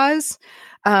Eihwaz.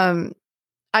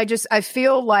 I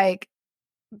feel like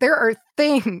there are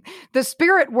the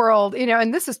spirit world,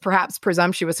 and this is perhaps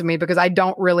presumptuous of me because I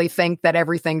don't really think that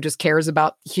everything just cares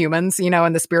about humans,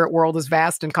 and the spirit world is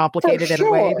vast and complicated in a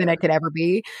way than it could ever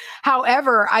be.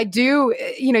 However, I do,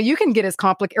 you can get as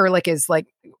complicated or as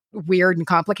weird and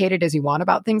complicated as you want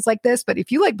about things like this. But if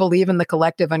you believe in the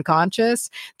collective unconscious,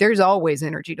 there's always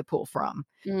energy to pull from.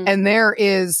 And there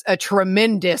is a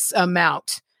tremendous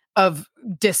amount of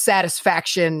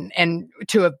dissatisfaction and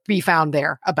to be found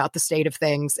there about the state of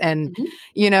things. And,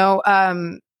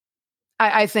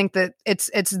 I think that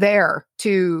it's there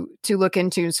to look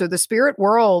into. So the spirit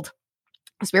world,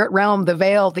 spirit realm, the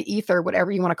veil, the ether,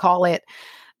 whatever you want to call it.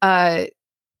 I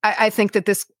think that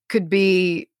this could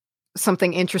be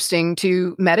something interesting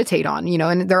to meditate on,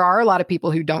 and there are a lot of people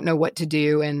who don't know what to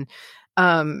do. And,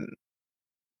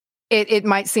 it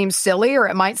might seem silly, or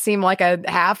it might seem like a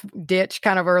half ditch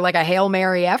kind of, or like a Hail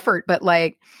Mary effort, but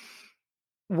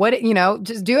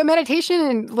just do a meditation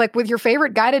and with your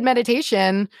favorite guided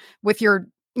meditation with your,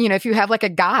 if you have a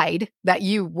guide that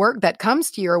you work that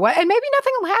comes to you or what, and maybe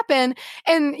nothing will happen.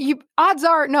 And odds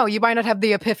are, no, you might not have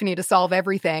the epiphany to solve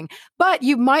everything, but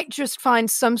you might just find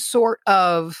some sort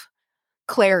of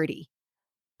clarity,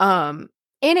 in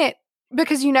it.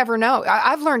 Because you never know.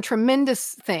 I've learned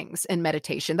tremendous things in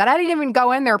meditation that I didn't even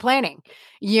go in there planning,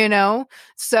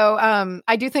 So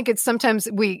I do think it's sometimes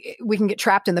we can get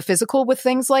trapped in the physical with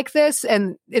things like this.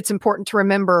 And it's important to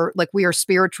remember, we are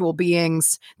spiritual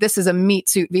beings. This is a meat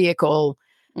suit vehicle.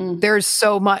 There's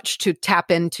so much to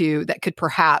tap into that could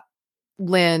perhaps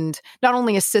lend not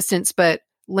only assistance, but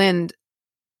lend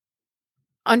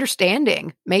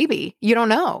understanding. Maybe. You don't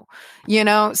know,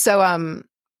 So,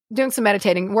 doing some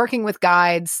meditating, working with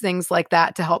guides, things like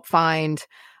that to help find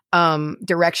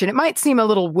direction. It might seem a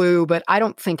little woo, but I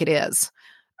don't think it is.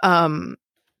 Well,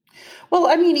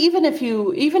 I mean, even if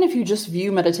you just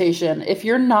view meditation, if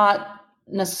you're not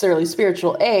necessarily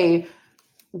spiritual, A,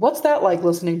 what's that like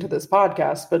listening to this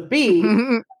podcast? But B,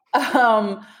 even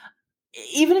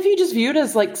if you just view it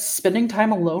as spending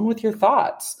time alone with your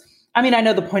thoughts. I mean, I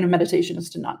know the point of meditation is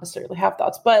to not necessarily have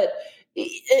thoughts, but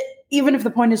even if the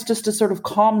point is just to sort of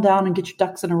calm down and get your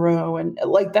ducks in a row, and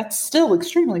that's still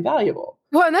extremely valuable.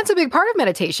 Well, and that's a big part of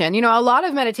meditation. A lot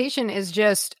of meditation is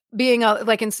just being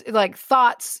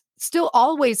thoughts still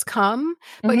always come,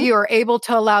 but you are able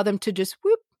to allow them to just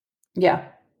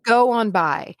go on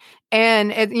by.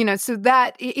 And, so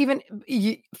that even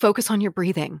you focus on your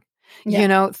breathing.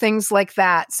 Things like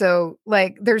that. So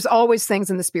there's always things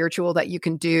in the spiritual that you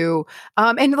can do.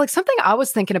 And something I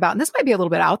was thinking about, and this might be a little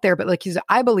bit out there, but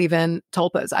I believe in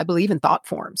tulpas. I believe in thought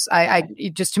forms. I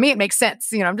just, to me, it makes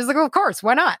sense. I'm just of course,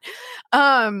 why not?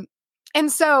 And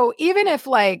so even if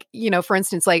for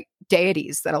instance,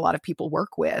 deities that a lot of people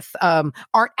work with,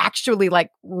 aren't actually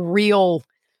real,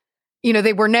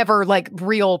 they were never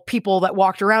real people that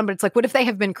walked around, but it's what if they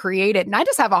have been created? And I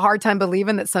just have a hard time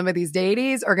believing that some of these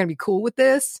deities are going to be cool with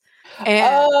this.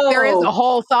 And there is a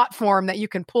whole thought form that you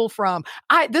can pull from.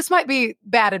 This might be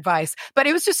bad advice, but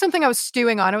it was just something I was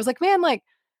stewing on. I was man,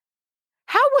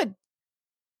 how would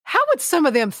some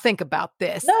of them think about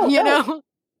this? No.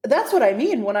 That's what I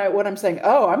mean when I'm saying,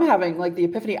 I'm having the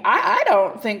epiphany. I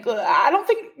don't think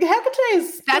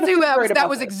Hecate's that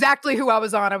was exactly who I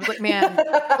was on. I was man,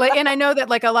 and I know that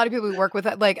a lot of people who work with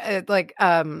that,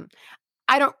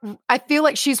 I feel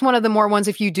like she's one of the more ones,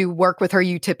 if you do work with her,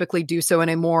 you typically do so in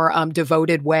a more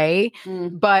devoted way.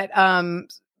 But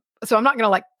So I'm not going to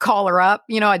like call her up.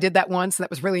 I did that once and that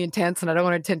was really intense and I don't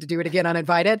want to tend to do it again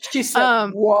uninvited. She said,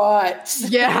 what?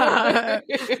 Yeah.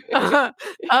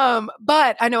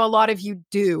 But I know a lot of you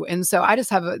do. And so I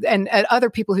just have, and other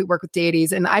people who work with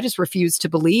deities, and I just refuse to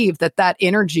believe that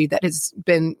energy that has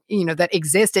been, that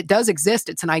exists, it does exist.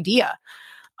 It's an idea.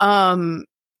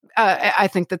 I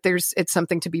think that it's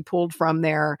something to be pulled from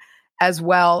there as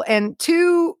well. And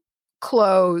to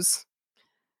close,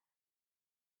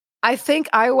 I think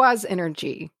Eihwaz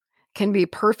energy can be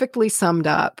perfectly summed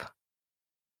up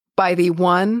by the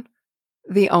one,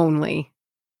 the only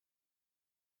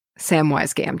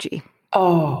Samwise Gamgee.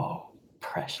 Oh,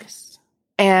 precious.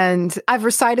 And I've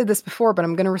recited this before, but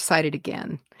I'm going to recite it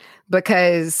again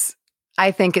because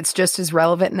I think it's just as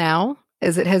relevant now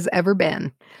as it has ever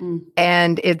been.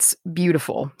 And it's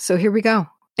beautiful. So here we go.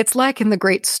 It's like in the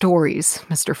great stories,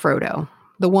 Mr. Frodo,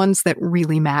 the ones that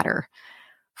really matter.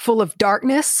 Full of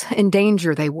darkness and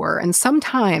danger they were, and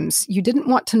sometimes you didn't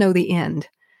want to know the end,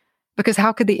 because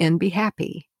how could the end be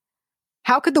happy?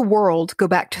 How could the world go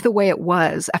back to the way it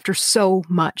was after so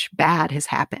much bad has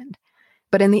happened?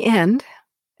 But in the end,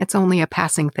 it's only a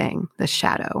passing thing, the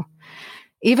shadow.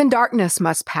 Even darkness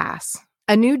must pass.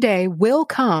 A new day will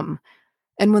come,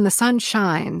 and when the sun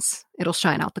shines, it'll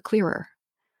shine out the clearer.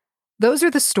 Those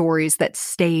are the stories that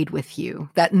stayed with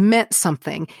you, that meant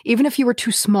something, even if you were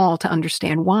too small to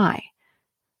understand why.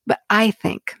 But I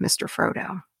think, Mr.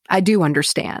 Frodo, I do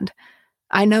understand.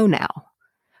 I know now.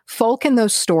 Folk in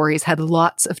those stories had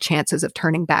lots of chances of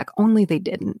turning back, only they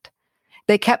didn't.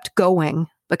 They kept going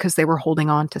because they were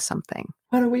holding on to something.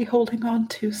 What are we holding on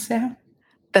to, Sam?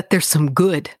 That there's some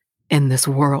good in this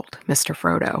world, Mr.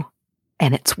 Frodo,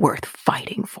 and it's worth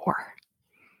fighting for.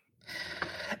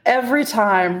 Every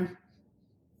time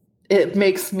it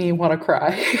makes me want to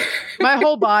cry. My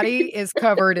whole body is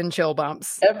covered in chill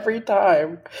bumps. Every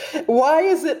time. Why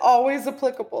is it always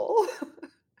applicable?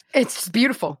 It's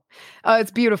beautiful.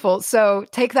 It's beautiful. So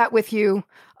take that with you.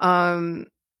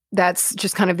 That's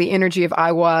just kind of the energy of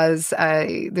Eihwaz.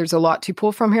 There's a lot to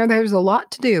pull from here. There's a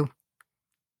lot to do.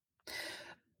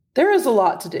 There is a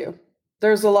lot to do.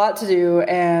 There's a lot to do.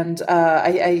 And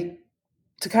I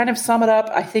to kind of sum it up,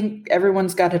 I think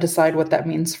everyone's got to decide what that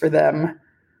means for them.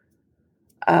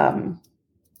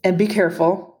 And be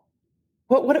careful.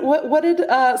 What did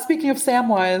speaking of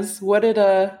Samwise, what did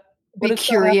be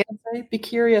curious. Say? Be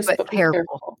curious, but be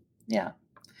careful. Yeah.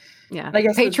 Yeah. And I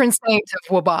guess patron saint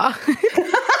of Waba.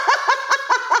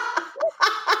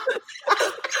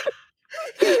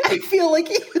 I feel like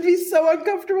he would be so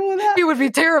uncomfortable with that. He would be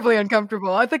terribly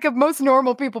uncomfortable. I think most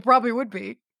normal people probably would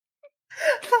be.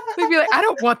 They'd be like, I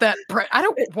don't want that. I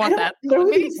don't want that.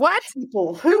 What?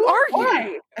 People. Who are you?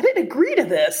 Why? I didn't agree to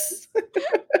this.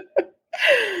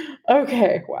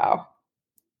 Okay. Wow.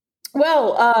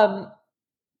 Well,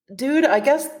 dude, I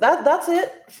guess that's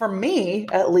it for me,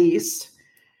 at least.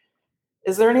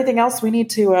 Is there anything else we need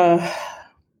to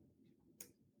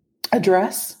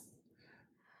address?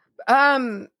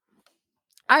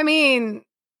 I mean,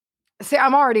 see, I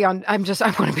want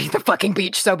to be at the fucking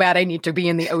beach so bad. I need to be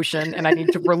in the ocean and I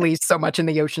need to release so much in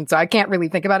the ocean. So I can't really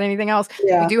think about anything else.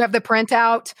 Yeah. We do have the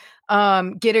printout.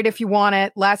 Get it if you want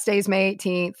it. Last day is May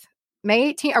 18th.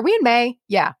 May 18th. Are we in May?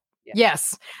 Yeah.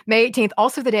 Yes. May 18th.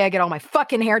 Also the day I get all my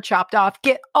fucking hair chopped off.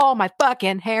 Get all my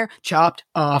fucking hair chopped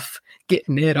off.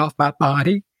 Getting it off my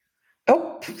body.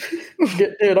 Oh,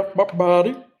 getting it off my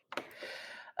body.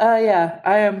 Yeah,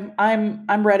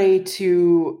 I'm ready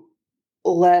to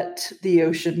let the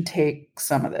ocean take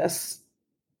some of this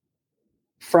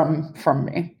from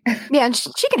me. Yeah, and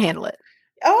she can handle it.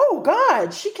 Oh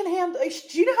God, she can handle.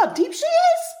 Do you know how deep she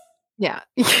is? Yeah.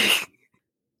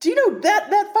 Do you know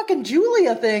that fucking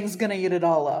Julia thing's gonna eat it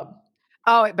all up?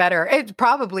 Oh, it better. It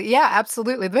probably, yeah,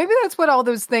 absolutely. Maybe that's what all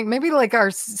those things, maybe like our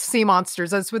sea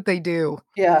monsters, that's what they do.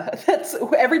 Yeah, that's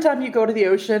every time you go to the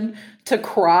ocean to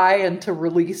cry and to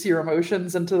release your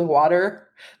emotions into the water,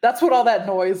 that's what all that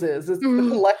noise is. It's the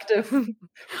collective.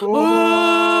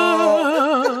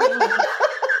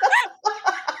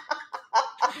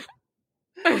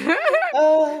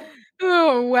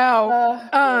 Oh,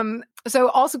 wow. So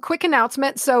also quick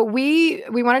announcement. So we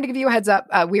wanted to give you a heads up.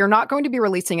 We are not going to be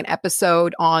releasing an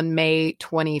episode on May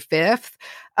 25th.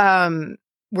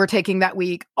 We're taking that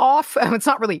week off. It's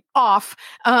not really off,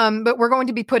 but we're going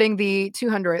to be putting the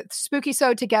 200th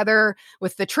Spooky-sode together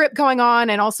with the trip going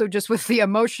on and also just with the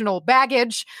emotional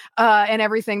baggage and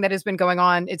everything that has been going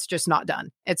on. It's just not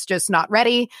done. It's just not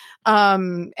ready.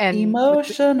 And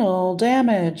emotional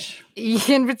damage.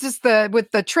 And with just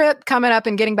with the trip coming up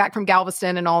and getting back from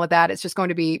Galveston and all of that, it's just going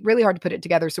to be really hard to put it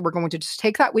together. So we're going to just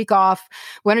take that week off.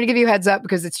 Wanted to give you a heads up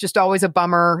because it's just always a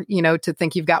bummer, to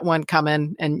think you've got one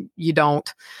coming and you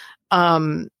don't.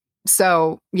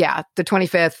 So yeah, the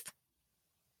 25th,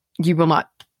 you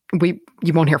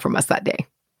won't hear from us that day.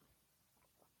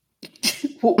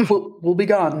 We'll be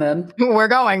gone then. We're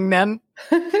going then.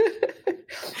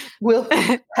 We'll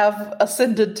have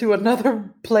ascended to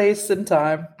another place in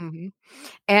time. Mm-hmm.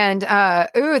 And,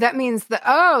 that means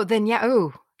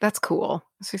that's cool.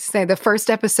 So say the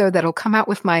first episode that'll come out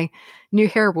with my new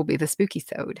hair will be the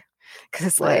spooky-sode. Cause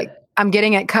it's like, I'm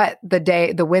getting it cut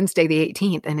the Wednesday, the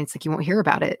 18th. And it's like, you won't hear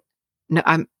about it. No,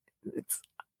 you're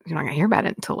not gonna hear about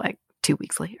it until like 2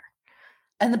 weeks later.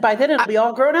 And by then it'll be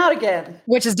all grown out again.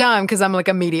 Which is dumb because I'm like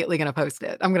immediately going to post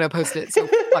it. I'm going to post it so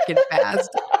fucking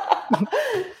fast.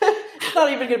 It's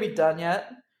not even going to be done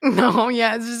yet. No,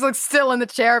 yeah. It's just like still in the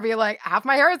chair, be like, half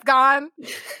my hair is gone.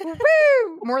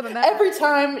 Woo! More than that. Every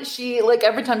time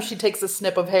she takes a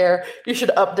snip of hair, you should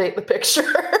update the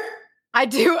picture. I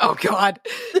do. Oh God.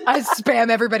 I spam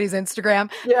everybody's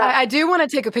Instagram. Yeah. I do want to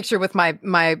take a picture with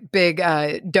my big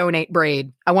donate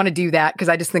braid. I want to do that because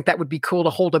I just think that would be cool to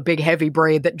hold a big heavy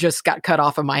braid that just got cut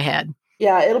off of my head.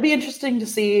 Yeah. It'll be interesting to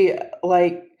see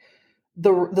like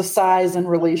the size in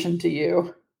relation to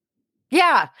you.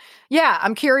 Yeah. Yeah.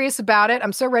 I'm curious about it.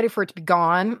 I'm so ready for it to be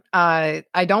gone. I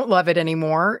don't love it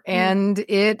anymore. And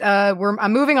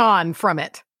I'm moving on from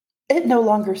it. It no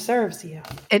longer serves you.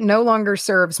 It no longer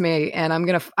serves me. And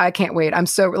I can't wait. I'm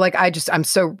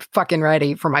so fucking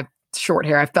ready for my short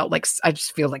hair. I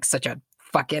just feel like such a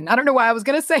fucking, I don't know why I was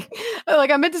going to say, like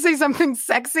I meant to say something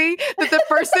sexy, but the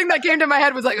first thing that came to my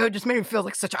head was like, oh, it just made me feel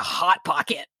like such a hot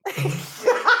pocket.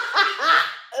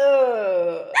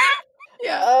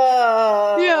 Yeah.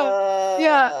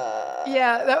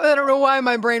 I don't know why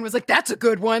my brain was like, that's a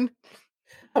good one.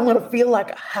 I'm going to feel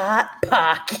like a hot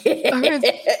pocket.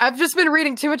 I've just been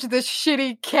reading too much of this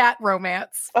shitty cat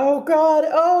romance. Oh, God.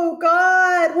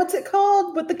 What's it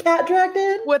called? What the cat dragged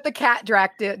in? What the cat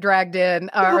dragged in.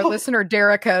 Our listener,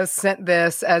 Derica, sent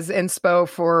this as inspo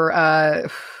for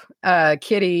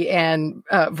Kitty and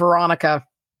Veronica.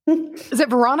 Is it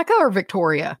Veronica or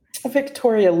Victoria?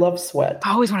 Victoria Love Sweat.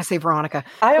 I always want to say Veronica.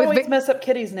 I always mess up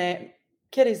Kitty's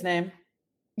name.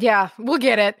 Yeah, we'll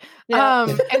get it. Yeah.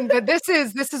 But this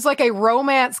is like a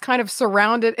romance kind of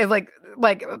surrounded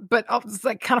but it's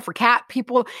like kind of for cat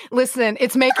people. Listen,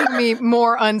 it's making me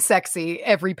more unsexy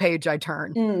every page I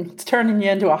turn. It's turning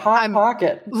you into a hot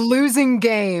pocket. Losing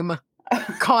game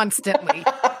constantly.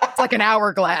 It's like an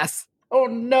hourglass. Oh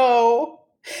no.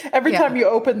 Every time you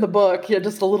open the book,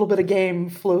 just a little bit of game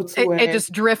floats away. It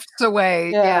just drifts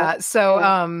away. Yeah. So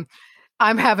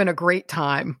I'm having a great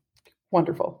time.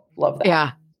 Wonderful. Love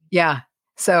that. Yeah.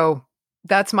 So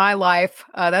that's my life.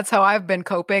 That's how I've been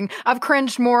coping. I've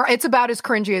cringed more. It's about as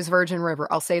cringy as Virgin River.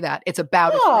 I'll say that. It's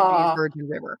about as cringy as Virgin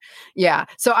River. Yeah.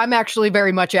 So I'm actually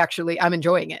I'm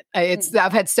enjoying it.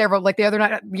 I've had several, like the other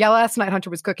night, last night Hunter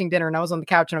was cooking dinner and I was on the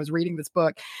couch and I was reading this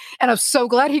book and I was so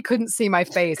glad he couldn't see my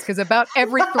face because about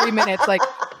every 3 minutes, like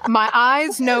my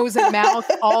eyes, nose, and mouth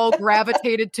all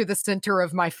gravitated to the center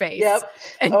of my face. Yep.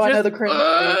 And I know the cringe.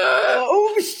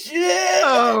 Oh, shit.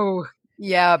 Oh,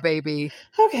 yeah, baby.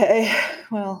 Okay.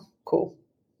 Well, cool.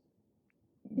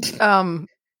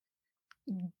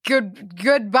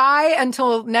 Goodbye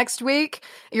until next week.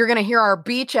 You're going to hear our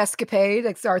beach escapade.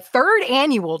 It's our third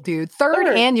annual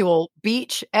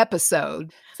beach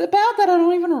episode. Is it bad that I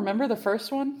don't even remember the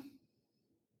first one?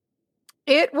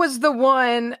 It was the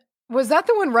one. Was that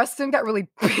the one Rustin got really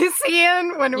pissy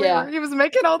in when he was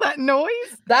making all that noise?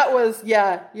 That was,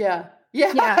 yeah.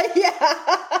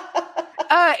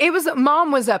 It was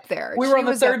Mom was up there. We were on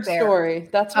the third story.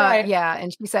 That's right. Yeah,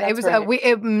 and she said it was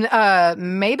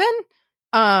Mabon.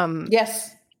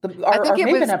 Yes, our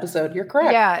Mabon episode. You're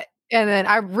correct. Yeah, and then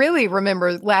I really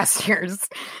remember last year's.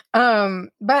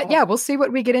 But yeah, we'll see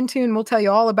what we get into, and we'll tell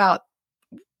you all about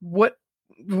what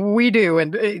we do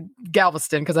in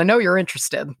Galveston because I know you're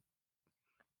interested.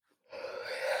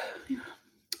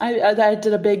 I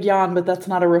did a big yawn, but that's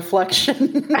not a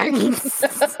reflection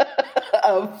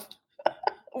of.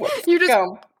 You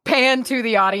just pan to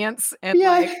the audience and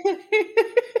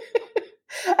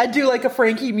I do like a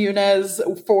Frankie Muniz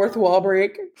fourth wall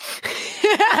break.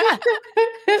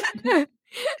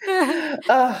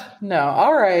 No.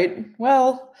 All right.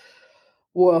 Well,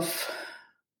 woof.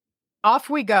 Off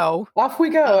we go.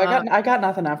 I got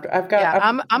nothing after.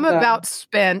 I'm about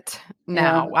spent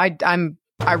now. Yeah.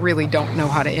 I really don't know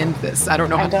how to end this. I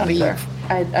don't know how to leave.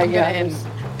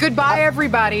 Goodbye,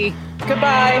 everybody.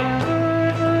 Goodbye.